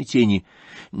чрезвычайном смятении.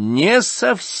 — Не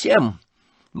совсем!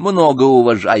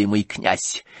 Многоуважаемый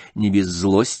князь, — не без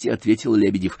злости ответил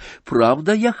Лебедев, —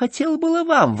 правда, я хотел было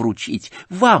вам вручить,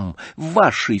 вам, в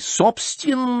ваши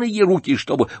собственные руки,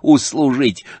 чтобы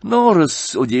услужить, но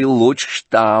рассудил лучше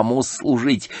там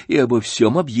услужить и обо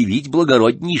всем объявить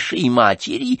благороднейшей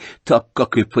матери, так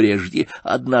как и прежде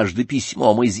однажды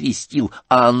письмом известил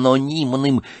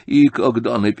анонимным, и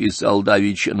когда написал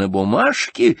давеча на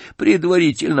бумажке,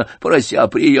 предварительно прося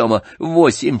приема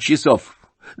 8 часов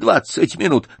 20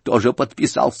 минут, тоже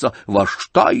подписался ваш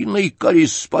тайный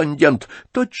корреспондент,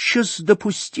 тотчас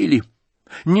допустили.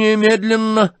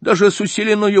 Немедленно, даже с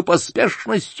усиленной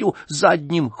поспешностью,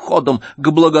 задним ходом к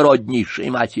благороднейшей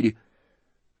матери.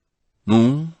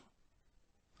 Ну,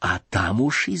 а там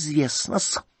уж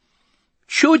известно-с.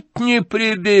 Чуть не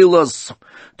прибилась,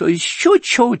 то есть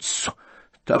чуть-чуть,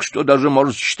 так что даже,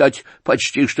 может считать,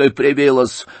 почти что и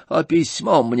прибилась, а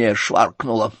письмо мне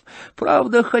шваркнуло.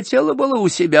 Правда, хотела было у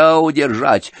себя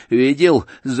удержать, видел,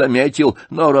 заметил,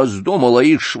 но раздумала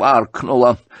и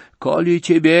шваркнула. Коли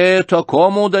тебе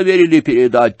такому доверили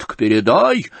передать, так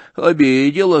передай.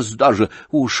 Обиделась даже.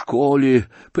 Уж коли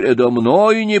предо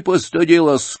мной не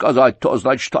постыдилась сказать, то,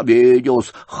 значит,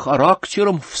 обиделась.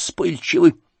 Характером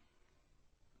вспыльчивый.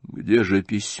 Где же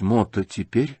письмо-то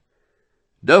теперь?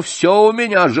 Да все у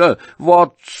меня же,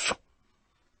 вот.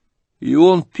 И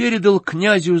он передал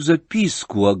князю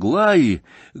записку Аглае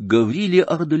Гавриле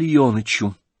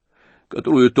Ардальоновичу,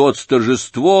 которую тот с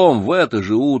торжеством в это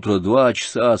же утро 2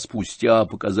 часа спустя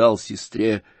показал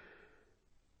сестре.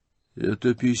 —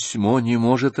 Это письмо не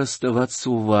может оставаться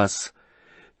у вас.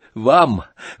 — Вам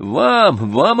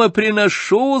и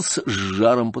приношу-с, — с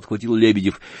жаром подхватил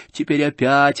Лебедев. — Теперь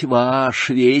опять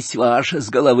весь ваш с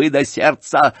головы до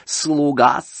сердца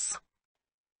слуга-с.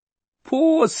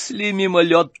 После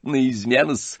мимолетной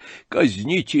измены-с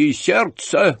казните и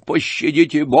сердце,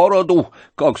 пощадите бороду,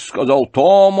 как сказал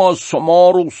Томас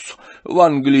Морус в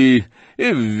Англии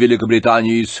и в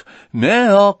Великобритании-с.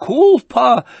 Меа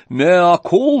кулпа.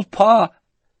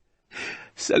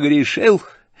 Согрешил,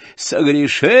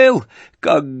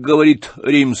 как говорит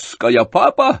римская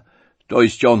папа, то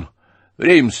есть он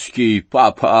римский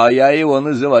папа, а я его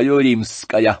называю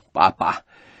римская папа.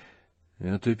 —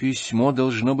 Это письмо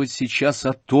должно быть сейчас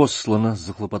отослано, —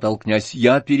 захлопотал князь. —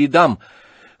 Я передам.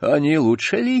 — А не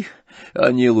лучше ли,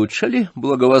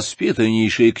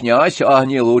 благовоспитаннейший князь, а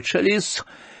не лучше ли-с,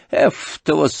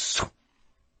 эфтовос?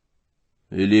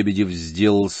 Лебедев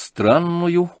сделал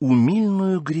странную,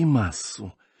 умильную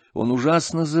гримасу. Он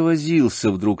ужасно завозился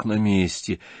вдруг на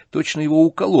месте, точно его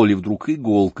укололи вдруг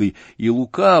иголкой, и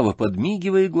лукаво,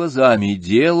 подмигивая глазами,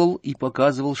 делал и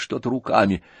показывал что-то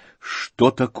руками. — Что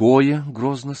такое? —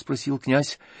 грозно спросил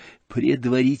князь. —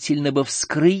 Предварительно бы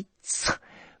вскрыть,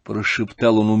 —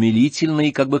 прошептал он умилительно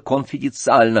и как бы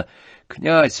конфиденциально.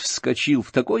 Князь вскочил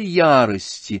в такой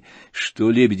ярости, что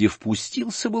Лебедев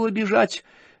пустился было бежать,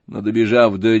 но,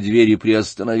 добежав до двери,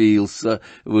 приостановился,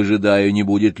 выжидая, не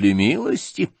будет ли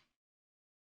милости.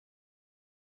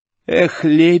 — Эх,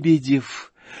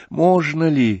 Лебедев! Можно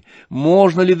ли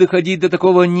доходить до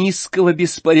такого низкого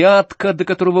беспорядка, до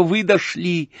которого вы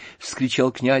дошли? —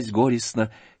 вскричал князь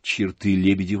горестно. Черты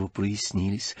Лебедева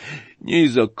прояснились. —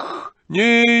 Низок!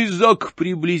 —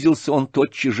 приблизился он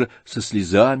тотчас же, со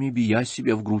слезами бия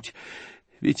себя в грудь.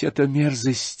 — Ведь это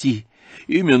мерзости! —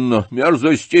 Именно,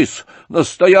 мерзости-с,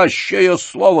 настоящее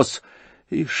слово-с.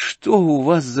 И что у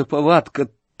вас за повадка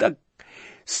так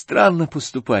странно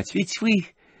поступать? Ведь вы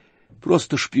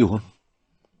просто шпион.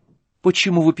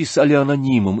 Почему вы писали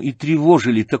анонимом и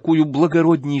тревожили такую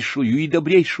благороднейшую и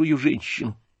добрейшую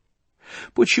женщину?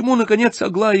 Почему, наконец,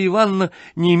 Аглая Ивановна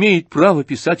не имеет права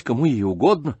писать кому ей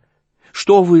угодно?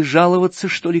 Что вы жаловаться,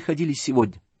 что ли, ходили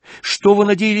сегодня? Что вы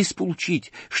надеялись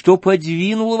получить? Что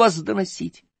подвинуло вас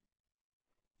доносить?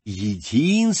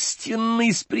 Единственное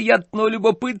из приятного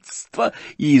любопытства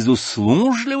и из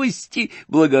услужливости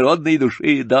благородной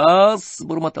души, да-с, —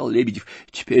 бормотал Лебедев,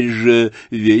 — теперь же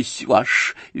весь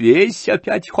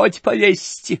опять хоть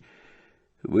повесьте.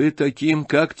 Вы таким,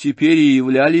 как теперь, и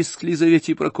являлись к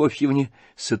Лизавете Прокофьевне,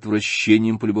 — с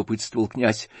отвращением полюбопытствовал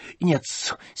князь. —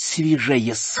 Нет-с,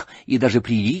 свежее-с и даже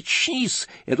приличней-с,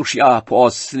 это уж я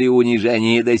после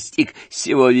унижения достиг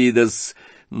сего вида-с.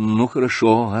 Ну,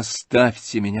 хорошо,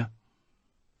 оставьте меня.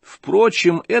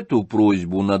 Впрочем, эту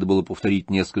просьбу надо было повторить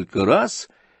несколько раз,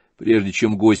 прежде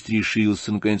чем гость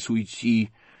решился, наконец,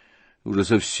 уйти. Уже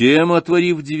совсем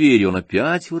отворив дверь, он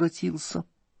опять воротился.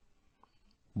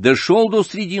 Дошел до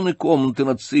средины комнаты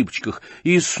на цыпочках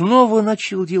и снова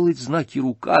начал делать знаки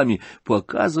руками,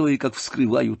 показывая, как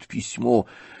вскрывают письмо.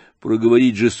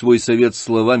 Проговорить же свой совет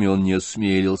словами он не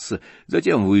осмелился,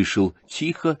 затем вышел,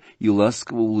 тихо и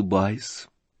ласково улыбаясь.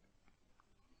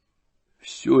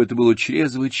 Все это было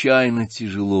чрезвычайно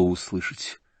тяжело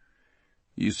услышать.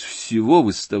 Из всего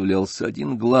выставлялся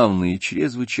один главный и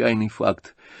чрезвычайный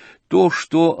факт — то,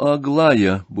 что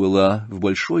Аглая была в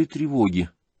большой тревоге,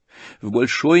 в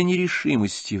большой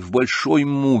нерешимости, в большой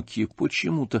муке,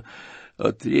 почему-то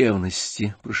от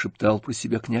ревности, — прошептал про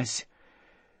себя князь.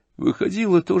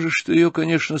 Выходило тоже, что ее,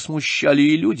 конечно, смущали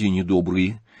и люди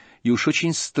недобрые, и уж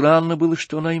очень странно было,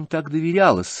 что она им так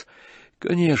доверялась.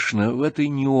 Конечно, в этой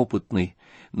неопытной,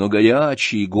 но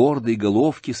горячей и гордой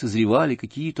головке созревали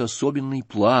какие-то особенные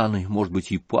планы, может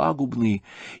быть, и пагубные,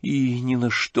 и ни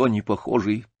на что не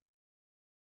похожие.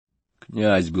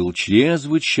 Князь был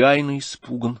чрезвычайно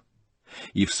испуган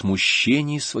и в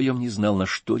смущении своем не знал, на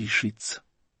что решиться.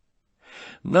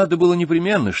 Надо было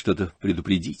непременно что-то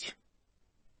предупредить.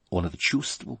 Он это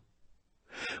чувствовал.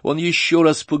 Он еще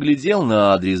раз поглядел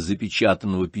на адрес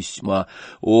запечатанного письма.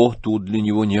 Тут для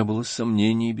него не было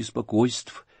сомнений и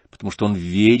беспокойств, потому что он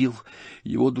верил,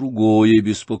 его другое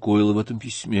беспокоило в этом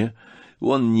письме.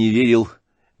 Он не верил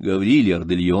Гавриле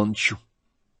Ардальоновичу.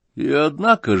 И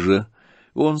однако же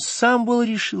он сам был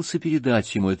решился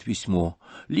передать ему это письмо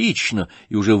лично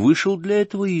и уже вышел для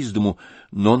этого из дому,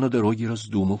 но на дороге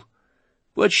раздумал.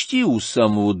 Почти у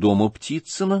самого дома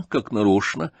Птицына, как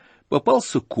нарочно,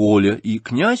 попался Коля, и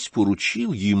князь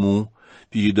поручил ему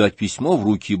передать письмо в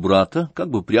руки брата, как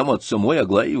бы прямо от самой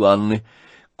Аглаи Ивановны.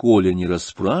 Коля не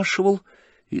расспрашивал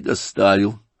и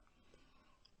доставил.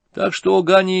 Так что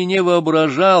Оганий не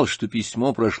воображал, что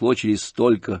письмо прошло через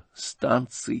столько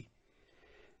станций.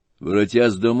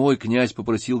 Воротясь домой, князь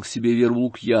попросил к себе Веру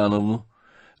Лукьяновну,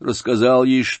 рассказал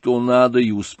ей, что надо, и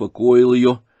успокоил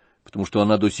ее, потому что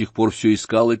она до сих пор все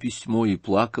искала письмо и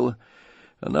плакала.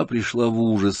 Она пришла в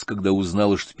ужас, когда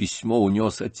узнала, что письмо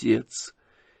унес отец.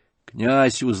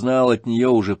 Князь узнал от нее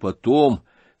уже потом,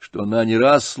 что она не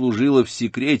раз служила в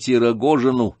секрете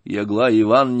Рогожину и Аглае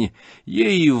Ивановне.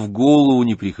 Ей и в голову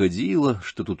не приходило,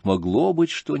 что тут могло быть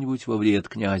что-нибудь во вред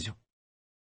князю.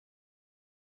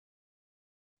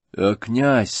 А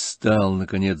князь стал,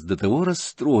 наконец, до того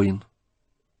расстроен,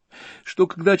 что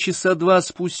когда часа два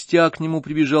спустя к нему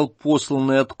прибежал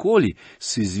посланный от Коли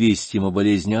с известием о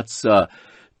болезни отца,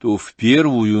 то в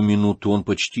первую минуту он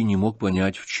почти не мог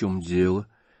понять, в чем дело.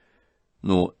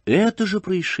 Но это же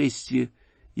происшествие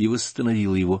и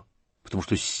восстановило его, потому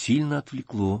что сильно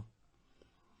отвлекло.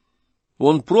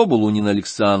 Он пробыл у Нины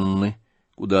Александровны,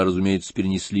 куда, разумеется,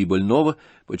 перенесли больного,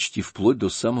 почти вплоть до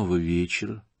самого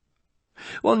вечера.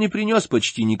 Он не принес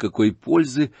почти никакой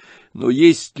пользы, но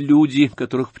есть люди,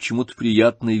 которых почему-то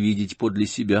приятно видеть подле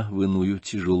себя в иную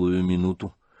тяжелую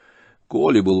минуту.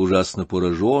 Коля был ужасно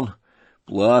поражен,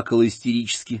 плакал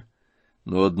истерически,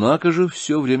 но, однако же,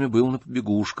 все время был на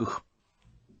побегушках.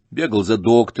 Бегал за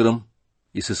доктором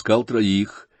и сыскал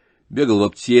троих, бегал в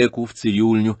аптеку, в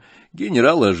цирюльню.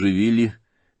 Генерала оживили,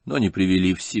 но не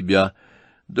привели в себя.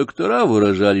 Доктора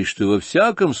выражались, что во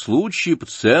всяком случае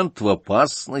пациент в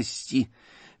опасности.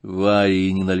 Варя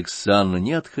и Нина Александровна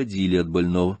не отходили от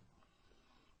больного.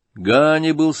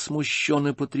 Ганя был смущен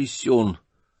и потрясен.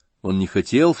 Он не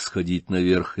хотел всходить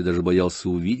наверх и даже боялся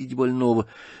увидеть больного.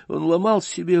 Он ломал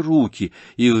себе руки,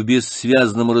 и в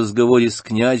бессвязном разговоре с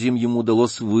князем ему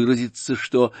удалось выразиться,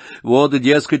 что вот,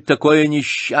 дескать, такое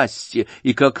несчастье,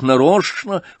 и как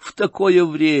нарочно в такое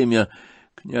время.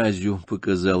 Князю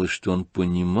показалось, что он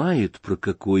понимает, про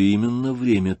какое именно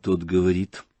время тот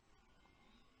говорит.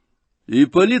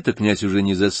 Ипполита князь уже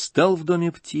не застал в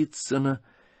доме Птицына.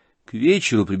 К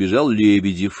вечеру прибежал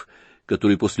Лебедев,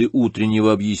 который после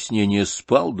утреннего объяснения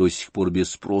спал до сих пор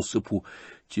без просыпу.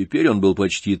 Теперь он был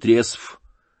почти трезв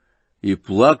и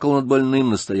плакал над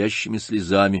больным настоящими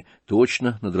слезами,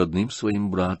 точно над родным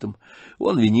своим братом.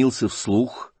 Он винился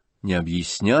вслух, не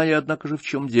объясняя, однако же, в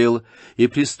чем дело, и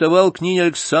приставал к Нине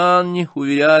Александровне,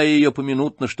 уверяя ее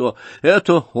поминутно, что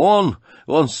это он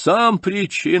сам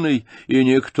причиной, и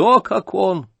никто, как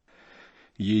он.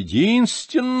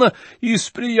 Единственно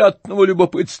из приятного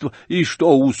любопытства, и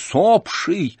что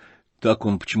усопший, так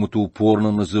он почему-то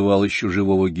упорно называл еще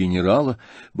живого генерала,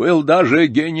 был даже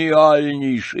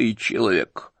гениальнейший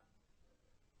человек.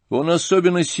 Он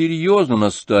особенно серьезно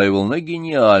настаивал на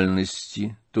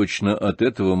гениальности. Точно от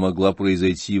этого могла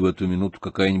произойти в эту минуту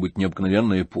какая-нибудь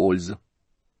необыкновенная польза.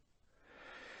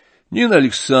 Нина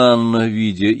Александровна,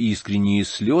 видя искренние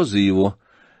слезы его,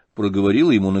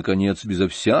 проговорила ему, наконец, безо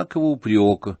всякого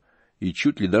упрека и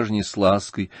чуть ли даже не с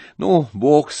лаской: «Ну,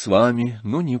 Бог с вами,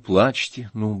 ну, не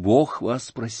плачьте, ну, Бог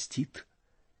вас простит».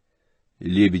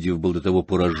 Лебедев был до того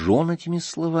поражен этими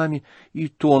словами и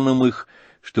тоном их,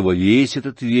 что во весь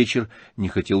этот вечер не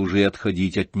хотел уже и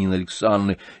отходить от Нины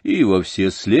Александровны, и во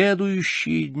все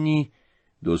следующие дни,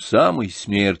 до самой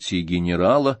смерти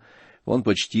генерала, он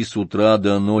почти с утра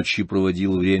до ночи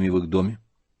проводил время в их доме.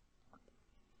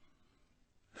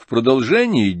 В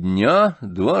продолжении дня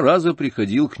 2 раза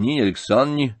приходил к Нине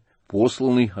Александровне,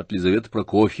 посланный от Лизаветы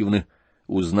Прокофьевны,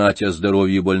 узнать о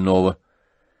здоровье больного.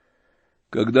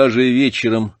 Когда же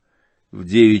вечером в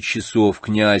 9 часов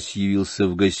князь явился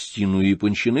в гостиную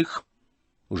Япончиных,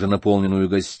 уже наполненную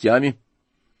гостями,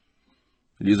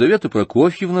 Лизавета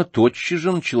Прокофьевна тотчас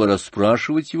же начала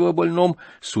расспрашивать его о больном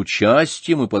с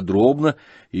участием и подробно,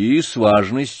 и с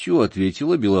важностью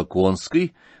ответила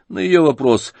Белоконской на ее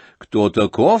вопрос: кто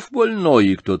таков больной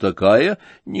и кто такая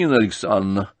Нина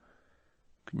Александровна.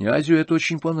 Князю это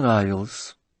очень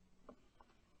понравилось.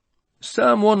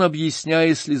 Сам он,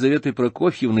 объясняя с Лизаветой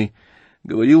Прокофьевной,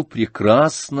 говорил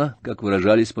прекрасно, как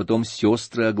выражались потом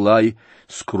сестры Аглаи,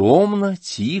 скромно,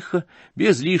 тихо,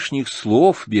 без лишних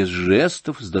слов, без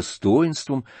жестов, с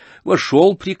достоинством,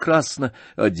 вошел прекрасно,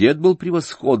 одет был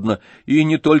превосходно, и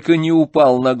не только не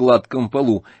упал на гладком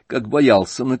полу, как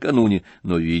боялся накануне,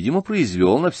 но, видимо,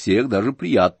 произвел на всех даже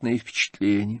приятное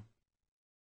впечатление.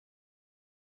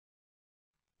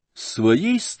 С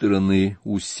своей стороны,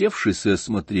 усевшись и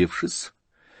осмотревшись,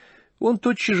 он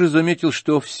тотчас же заметил,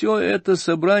 что все это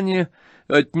собрание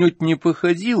отнюдь не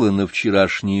походило на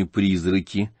вчерашние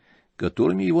призраки,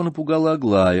 которыми его напугала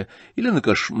Аглая, или на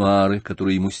кошмары,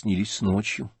 которые ему снились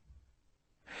ночью.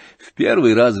 В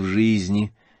первый раз в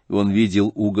жизни он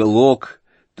видел уголок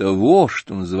того,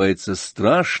 что называется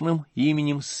страшным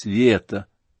именем света.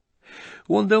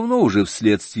 Он давно уже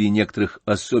вследствие некоторых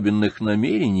особенных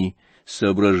намерений,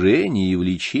 соображений и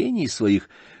влечений своих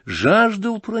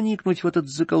жаждал проникнуть в этот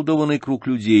заколдованный круг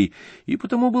людей и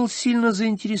потому был сильно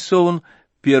заинтересован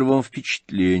первым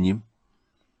впечатлением.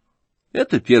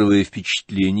 Это первое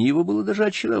впечатление его было даже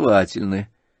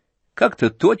очаровательное. Как-то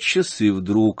тотчас и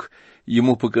вдруг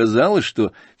ему показалось,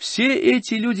 что все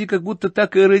эти люди как будто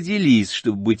так и родились,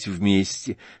 чтобы быть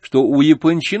вместе, что у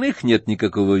Япончиных нет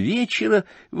никакого вечера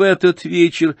в этот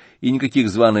вечер и никаких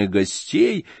званых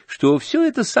гостей, что все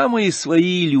это самые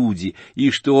свои люди,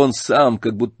 и что он сам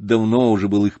как будто давно уже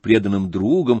был их преданным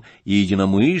другом и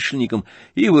единомышленником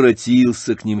и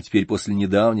воротился к ним теперь после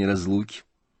недавней разлуки.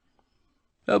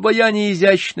 Обаяние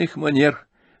изящных манер,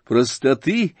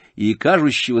 простоты и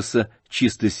кажущегося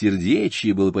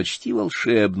чистосердечия было почти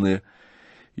волшебное.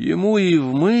 Ему и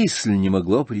в мысль не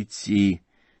могло прийти,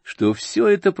 что все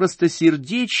это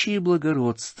простосердечие и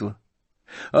благородство,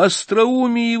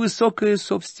 остроумие и высокое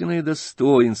собственное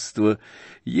достоинство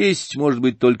есть, может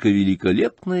быть, только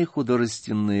великолепная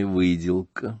художественная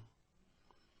выделка.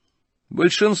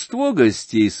 Большинство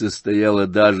гостей состояло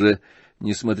даже,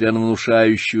 несмотря на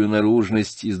внушающую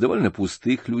наружность, из довольно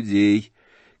пустых людей,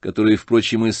 которые,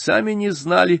 впрочем, и сами не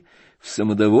знали в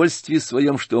самодовольстве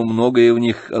своем, что многое в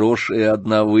них хорошая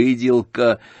одна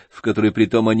выделка, в которой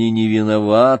притом они не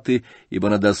виноваты, ибо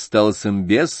она досталась им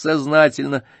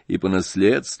бессознательно и по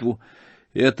наследству.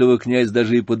 Этого князь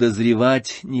даже и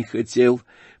подозревать не хотел,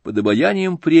 под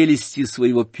обаянием прелести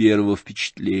своего первого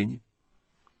впечатления.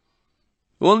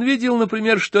 Он видел,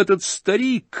 например, что этот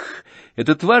старик,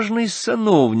 этот важный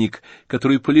сановник,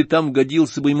 который по летам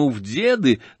годился бы ему в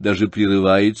деды, даже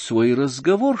прерывает свой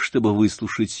разговор, чтобы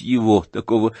выслушать его,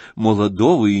 такого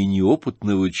молодого и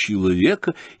неопытного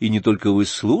человека, и не только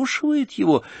выслушивает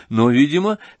его, но,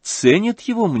 видимо, ценит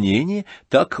его мнение,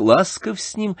 так ласков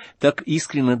с ним, так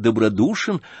искренно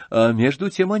добродушен, а между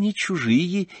тем они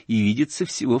чужие и видятся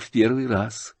всего в первый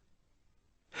раз.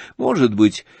 Может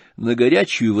быть, на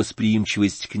горячую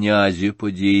восприимчивость князя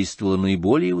подействовала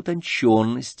наиболее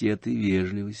утонченность этой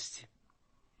вежливости.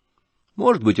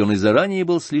 Может быть, он и заранее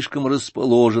был слишком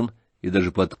расположен и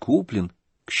даже подкуплен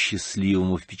к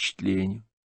счастливому впечатлению.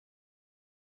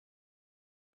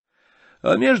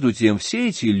 А между тем все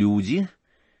эти люди,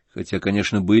 хотя,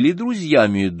 конечно, были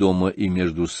друзьями дома и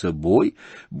между собой,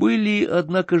 были,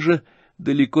 однако же,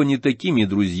 далеко не такими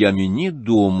друзьями ни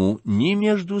дому, ни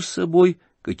между собой,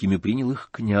 какими принял их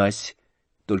князь,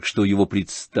 только что его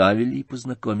представили и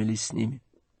познакомили с ними.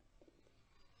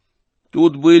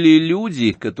 Тут были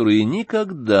люди, которые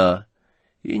никогда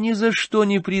и ни за что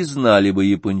не признали бы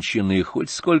япончины хоть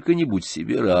сколько-нибудь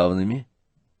себе равными.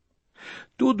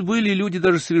 Тут были люди,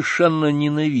 даже совершенно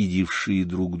ненавидевшие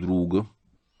друг друга.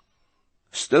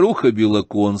 Старуха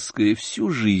Белоконская всю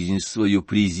жизнь свою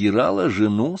презирала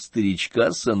жену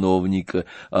старичка-сановника,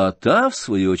 а та, в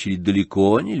свою очередь,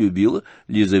 далеко не любила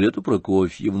Лизавету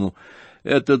Прокофьевну.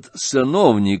 Этот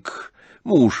сановник,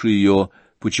 муж ее,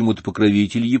 почему-то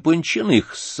покровитель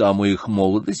япончиных с самой их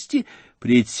молодости,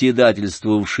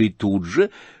 председательствовавший тут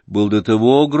же, был до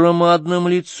того громадным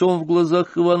лицом в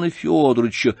глазах Ивана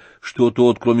Федоровича, что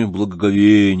тот, кроме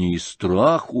благоговения и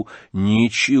страху,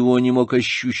 ничего не мог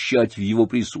ощущать в его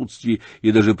присутствии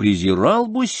и даже презирал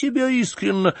бы себя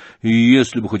искренно,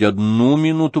 если бы хоть одну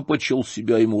минуту почел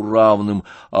себя ему равным,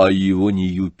 а его не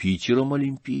Юпитером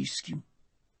олимпийским.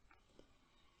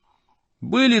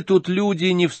 Были тут люди,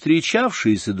 не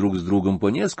встречавшиеся друг с другом по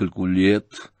нескольку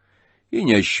лет, и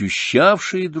не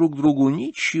ощущавшие друг другу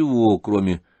ничего,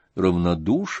 кроме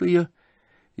равнодушия,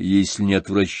 если не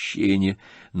отвращения,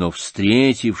 но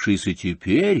встретившиеся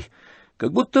теперь,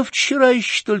 как будто вчера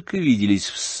еще только виделись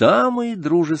в самой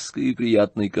дружеской и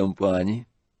приятной компании.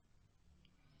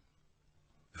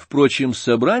 Впрочем,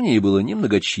 собрание было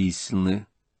немногочисленное.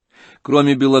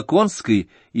 Кроме Белоконской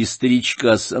и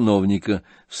старичка-сановника,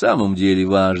 в самом деле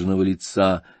важного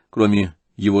лица, кроме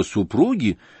его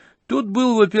супруги, тут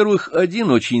был, во-первых,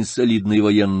 один очень солидный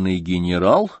военный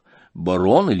генерал,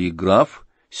 барон или граф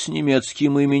с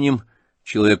немецким именем,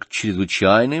 человек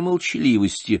чрезвычайной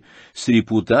молчаливости, с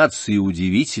репутацией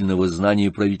удивительного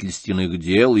знания правительственных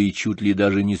дел и чуть ли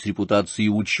даже не с репутацией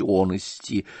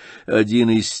учености, один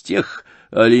из тех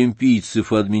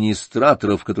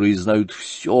олимпийцев-администраторов, которые знают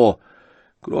все,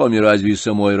 кроме разве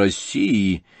самой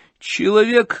России,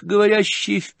 Человек,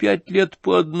 говорящий в 5 лет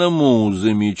по одному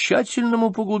замечательному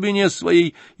по глубине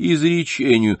своей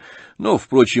изречению, но,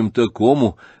 впрочем,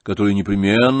 такому, который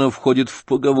непременно входит в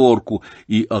поговорку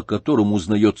и о котором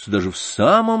узнается даже в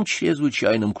самом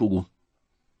чрезвычайном кругу.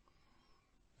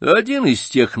 Один из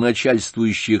тех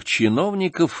начальствующих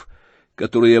чиновников,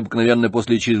 которые обыкновенно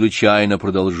после чрезвычайно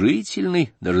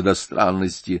продолжительной, даже до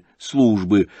странности,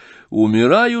 службы,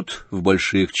 умирают в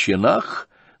больших чинах,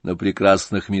 на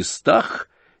прекрасных местах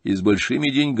и с большими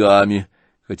деньгами,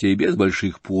 хотя и без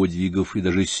больших подвигов, и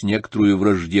даже с некоторой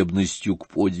враждебностью к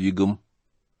подвигам.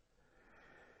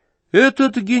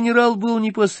 Этот генерал был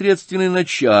непосредственный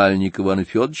начальник Ивана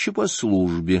Федоровича по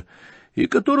службе, и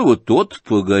которого тот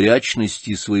по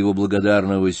горячности своего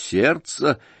благодарного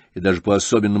сердца и даже по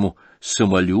особенному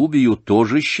самолюбию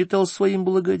тоже считал своим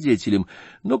благодетелем,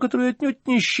 но который отнюдь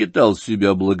не считал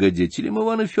себя благодетелем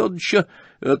Ивана Федоровича,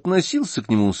 относился к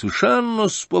нему совершенно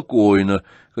спокойно,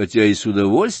 хотя и с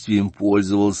удовольствием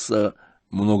пользовался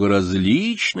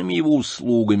многоразличными его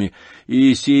услугами,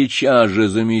 и сейчас же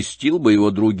заместил бы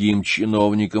его другим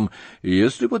чиновником,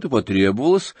 если бы это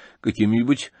потребовалось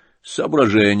какими-нибудь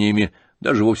соображениями,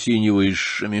 даже вовсе не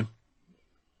высшими.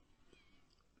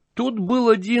 Тут был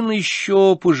один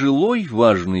еще пожилой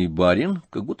важный барин,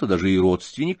 как будто даже и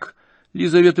родственник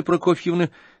Лизаветы Прокофьевны,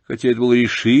 хотя это было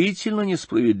решительно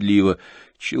несправедливо.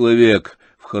 Человек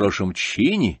в хорошем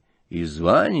чине и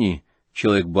звании,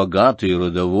 человек богатый и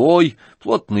родовой,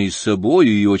 плотный собою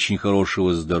и очень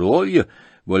хорошего здоровья,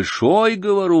 большой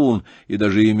говорун и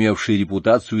даже имевший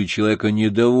репутацию человека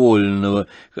недовольного,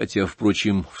 хотя,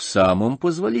 впрочем, в самом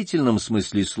позволительном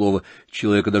смысле слова,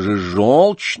 человека даже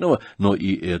желчного, но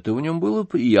и это в нем было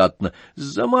приятно, с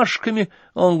замашками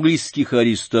английских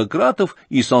аристократов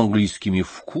и с английскими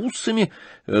вкусами,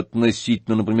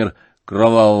 относительно, например,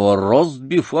 кровавого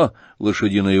ростбифа,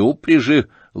 лошадиной упряжи,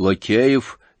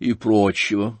 лакеев и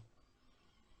прочего.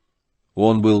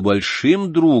 Он был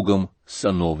большим другом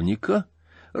сановника,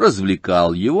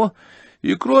 развлекал его,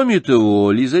 и, кроме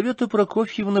того, Лизавета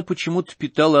Прокофьевна почему-то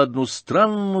питала одну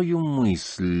странную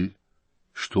мысль,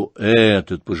 что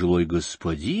этот пожилой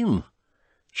господин,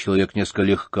 человек несколько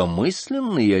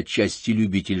легкомысленный и отчасти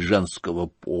любитель женского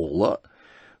пола,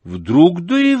 вдруг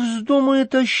да и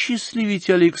вздумает осчастливить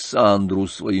Александру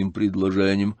своим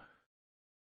предложением.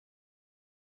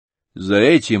 За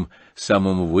этим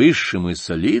самым высшим и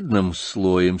солидным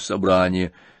слоем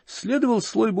собрания следовал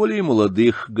слой более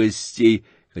молодых гостей,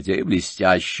 хотя и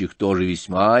блестящих тоже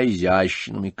весьма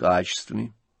изящными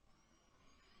качествами.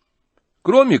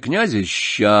 Кроме князя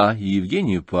Ща и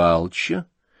Евгения Павловича,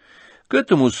 к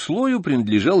этому слою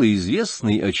принадлежал и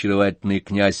известный очаровательный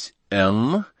князь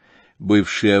Н.,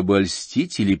 бывший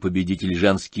обольститель и победитель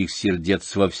женских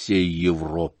сердец во всей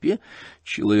Европе,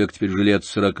 человек теперь уже лет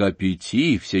 45,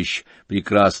 все еще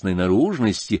прекрасной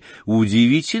наружности,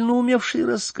 удивительно умевший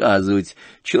рассказывать,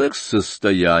 человек с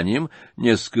состоянием,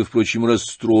 несколько, впрочем,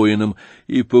 расстроенным,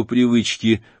 и по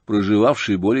привычке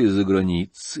проживавший более за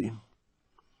границей.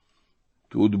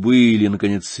 Тут были,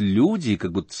 наконец, люди,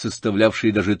 как будто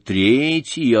составлявшие даже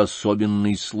третий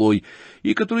особенный слой,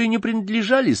 и которые не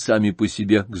принадлежали сами по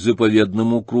себе к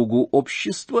заповедному кругу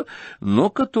общества, но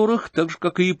которых, так же,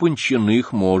 как и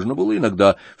япончиных, можно было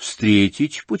иногда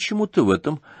встретить почему-то в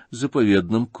этом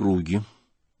заповедном круге.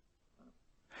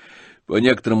 По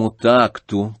некоторому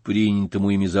такту, принятому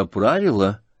ими за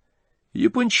правило,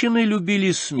 япончины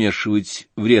любили смешивать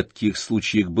в редких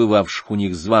случаях бывавших у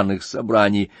них званых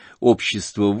собраний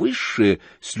общество высшее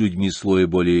с людьми слоя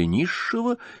более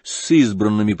низшего, с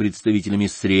избранными представителями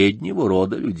среднего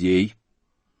рода людей.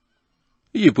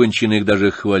 Япончины их даже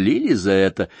хвалили за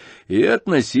это и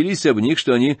относились об них,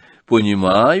 что они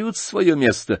понимают свое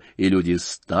место и люди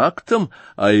с тактом,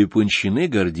 а япончины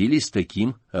гордились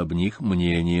таким об них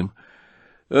мнением.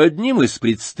 Одним из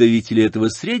представителей этого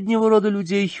среднего рода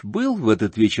людей был в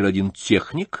этот вечер один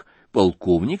техник,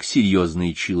 полковник,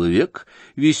 серьезный человек,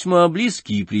 весьма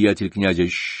близкий приятель князя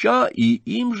Ща и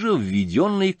им же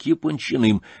введенный к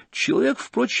япончиным, человек,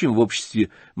 впрочем, в обществе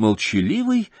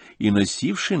молчаливый и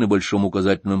носивший на большом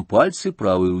указательном пальце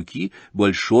правой руки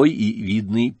большой и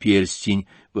видный перстень,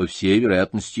 по всей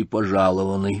вероятности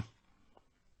пожалованный.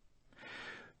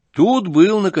 Тут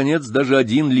был, наконец, даже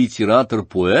один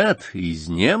литератор-поэт из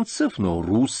немцев, но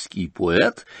русский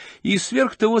поэт, и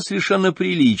сверх того совершенно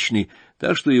приличный,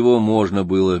 так что его можно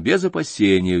было без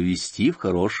опасения ввести в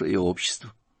хорошее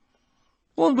общество.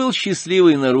 Он был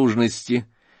счастливой наружности,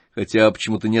 хотя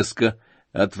почему-то несколько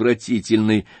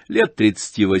отвратительный, лет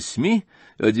 38,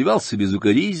 одевался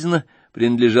безукоризненно,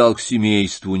 принадлежал к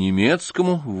семейству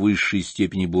немецкому, в высшей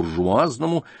степени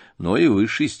буржуазному, но и в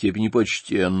высшей степени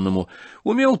почтенному,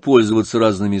 умел пользоваться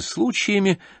разными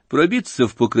случаями, пробиться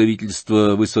в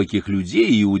покровительство высоких людей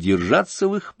и удержаться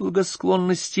в их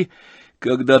благосклонности.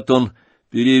 Когда-то он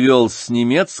перевел с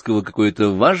немецкого какое-то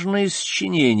важное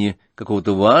сочинение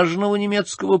какого-то важного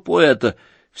немецкого поэта,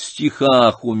 в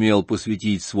стихах умел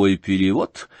посвятить свой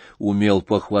перевод, умел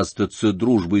похвастаться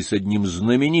дружбой с одним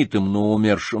знаменитым, но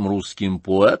умершим русским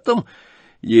поэтом.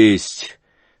 Есть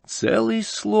целый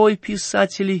слой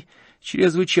писателей,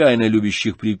 чрезвычайно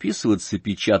любящих приписываться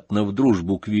печатно в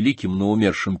дружбу к великим, но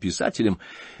умершим писателям,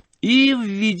 и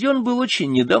введен был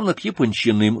очень недавно к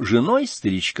Япончиным женой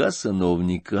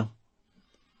старичка-сановника.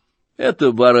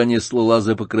 Эта барыня слыла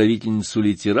за покровительницу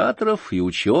литераторов и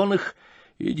ученых,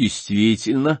 и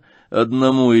действительно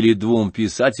одному или двум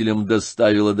писателям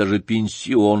доставила даже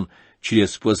пенсион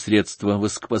через посредство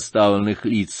высокопоставленных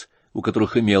лиц, у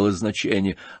которых имело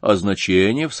значение, а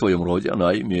значение в своем роде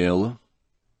она имела.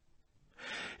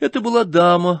 Это была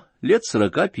дама лет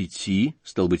 45,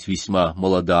 стал быть, весьма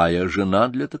молодая жена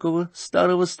для такого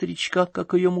старого старичка,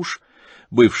 как ее муж,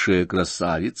 бывшая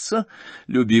красавица,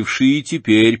 любившая и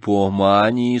теперь по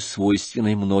мании,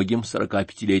 свойственной многим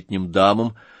 45-летним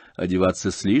дамам,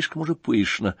 одеваться слишком уже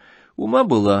пышно. Ума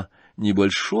была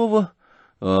небольшого,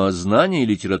 а знания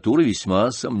литературы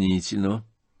весьма сомнительного.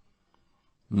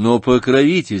 Но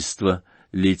покровительство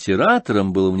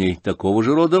литераторам было в ней такого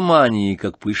же рода мании,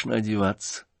 как пышно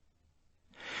одеваться.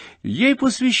 Ей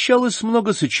посвящалось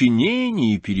много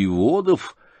сочинений и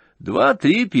переводов.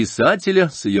 2-3 писателя,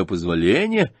 с ее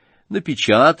позволения,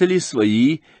 напечатали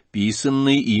свои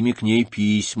писанные ими к ней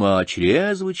письма о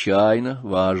чрезвычайно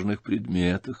важных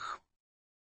предметах.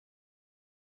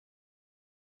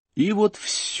 И вот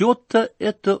все-то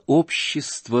это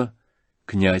общество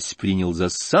князь принял за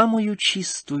самую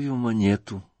чистую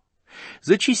монету,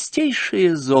 за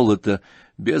чистейшее золото,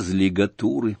 без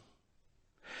лигатуры.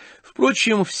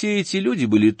 Впрочем, все эти люди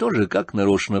были тоже, как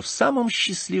нарочно, в самом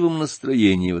счастливом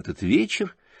настроении в этот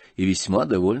вечер и весьма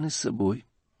довольны собой.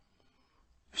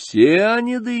 Все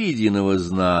они до единого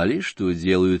знали, что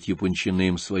делают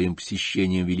Япончиным своим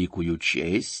посещением великую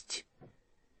честь.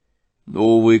 Но,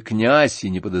 увы, князь и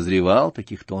не подозревал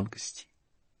таких тонкостей.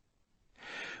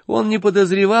 Он не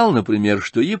подозревал, например,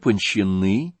 что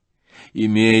Япончины,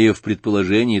 имея в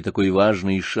предположении такой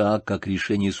важный шаг, как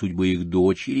решение судьбы их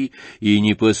дочери, и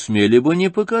не посмели бы не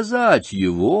показать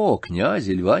его,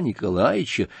 князя Льва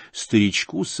Николаевича,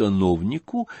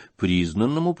 старичку-сановнику,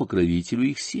 признанному покровителю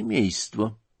их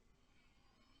семейства.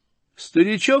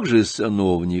 Старичок же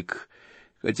сановник,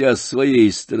 хотя с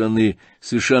своей стороны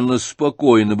совершенно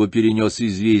спокойно бы перенес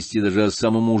известие даже о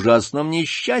самом ужасном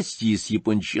несчастье с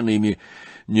Япончинами,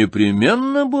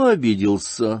 непременно бы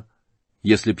обиделся,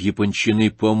 если б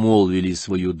Япончины помолвили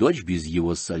свою дочь без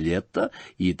его совета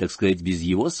и, так сказать, без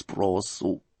его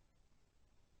спросу.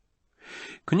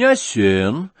 Князь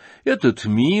Н, этот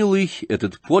милый,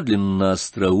 этот подлинно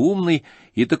остроумный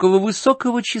и такого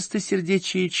высокого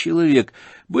чистосердечия человек,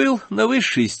 был на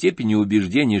высшей степени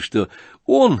убеждения, что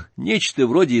он нечто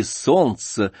вроде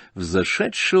солнца,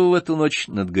 взошедшего в эту ночь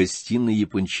над гостиной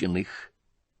Япончиных.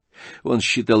 Он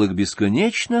считал их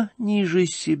бесконечно ниже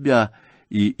себя,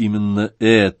 и именно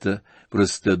эта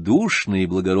простодушная и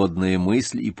благородная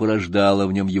мысль и порождала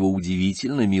в нем его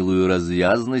удивительно милую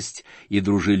развязность и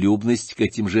дружелюбность к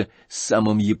этим же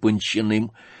самым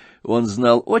Япончиным. Он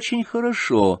знал очень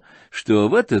хорошо, что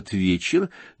в этот вечер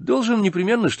должен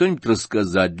непременно что-нибудь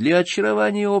рассказать для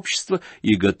очарования общества,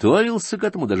 и готовился к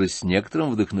этому даже с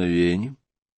некоторым вдохновением.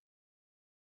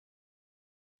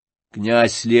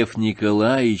 Князь Лев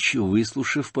Николаевич,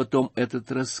 выслушав потом этот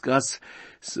рассказ,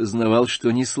 сознавал,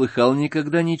 что не слыхал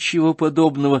никогда ничего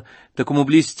подобного такому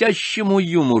блестящему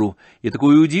юмору и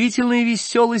такой удивительной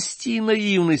веселости и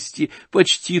наивности,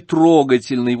 почти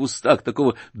трогательной в устах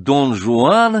такого Дон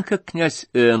Жуана, как князь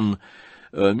Н.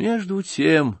 А между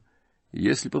тем,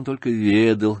 если б он только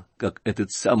ведал, как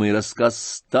этот самый рассказ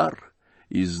стар,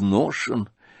 изношен,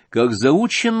 как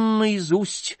заучен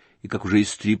наизусть, и как уже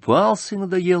истрепался и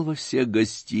надоел во всех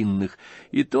гостиных,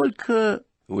 и только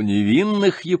у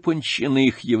невинных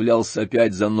Япончиных являлся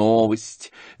опять за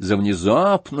новость, за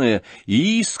внезапное,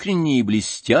 искреннее и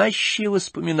блестящее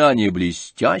воспоминание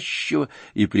блестящего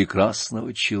и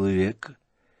прекрасного человека.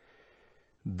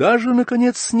 Даже,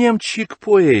 наконец,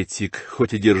 немчик-поэтик,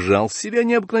 хоть и держал себя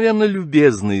необыкновенно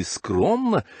любезно и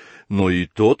скромно, но и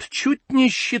тот чуть не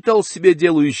считал себя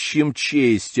делающим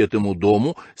честь этому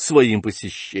дому своим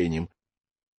посещением.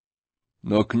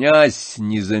 Но князь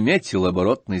не заметил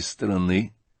оборотной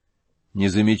стороны, не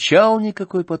замечал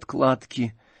никакой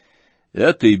подкладки.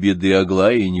 Этой беды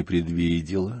Аглая не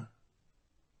предвидела.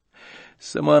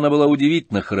 Сама она была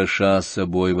удивительно хороша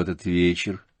собой в этот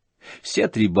вечер. Все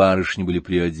три барышни были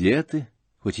приодеты,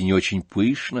 хоть и не очень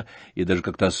пышно, и даже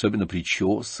как-то особенно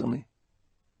причесаны.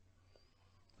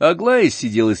 Аглая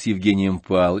сидела с Евгением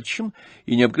Павловичем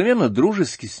и необыкновенно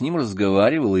дружески с ним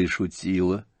разговаривала и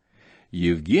шутила.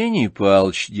 Евгений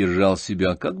Павлович держал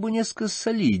себя как бы несколько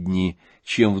солиднее,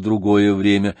 чем в другое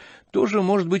время, тоже,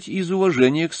 может быть, из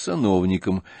уважения к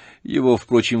сановникам. Его,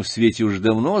 впрочем, в свете уж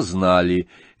давно знали,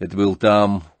 это был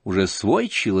там уже свой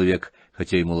человек,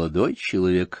 хотя и молодой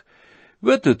человек. В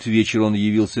этот вечер он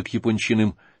явился к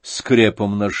Япончиным с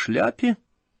крепом на шляпе,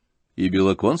 и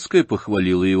Белоконская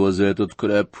похвалила его за этот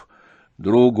креп.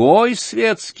 Другой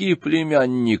светский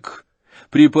племянник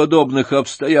при подобных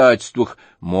обстоятельствах,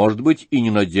 может быть, и не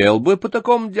надел бы по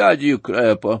такому дяде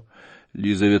крепа.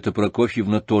 Лизавета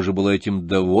Прокофьевна тоже была этим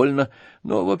довольна,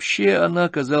 но вообще она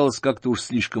оказалась как-то уж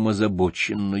слишком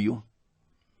озабоченною.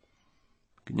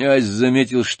 Князь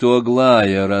заметил, что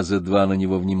Аглая раза два на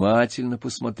него внимательно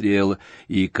посмотрела,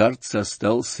 и, кажется,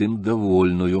 остался им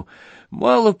довольную.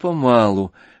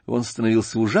 Мало-помалу он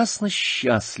становился ужасно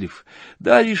счастлив.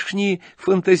 Давишние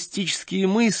фантастические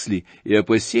мысли и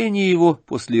опасения его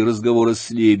после разговора с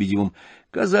Лебедевым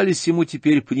казались ему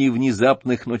теперь при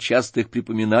внезапных, но частых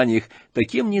припоминаниях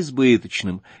таким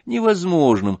несбыточным,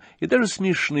 невозможным и даже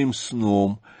смешным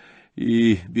сном.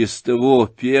 И без того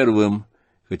первым,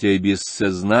 хотя и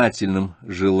бессознательным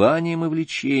желанием и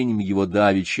влечением его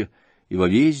давеча и во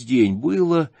весь день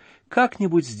было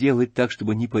как-нибудь сделать так,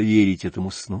 чтобы не поверить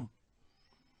этому сну.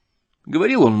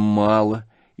 Говорил он мало,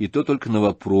 и то только на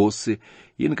вопросы,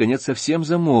 и, наконец, совсем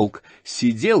замолк,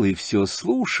 сидел и все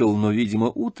слушал, но, видимо,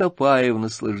 утопая в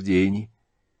наслаждении.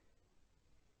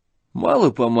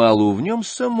 Мало-помалу в нем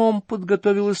самом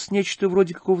подготовилось нечто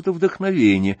вроде какого-то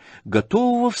вдохновения,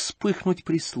 готового вспыхнуть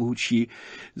при случае.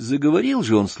 Заговорил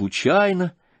же он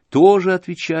случайно, тоже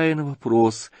отвечая на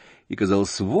вопрос, и,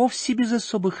 казалось, вовсе без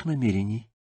особых намерений.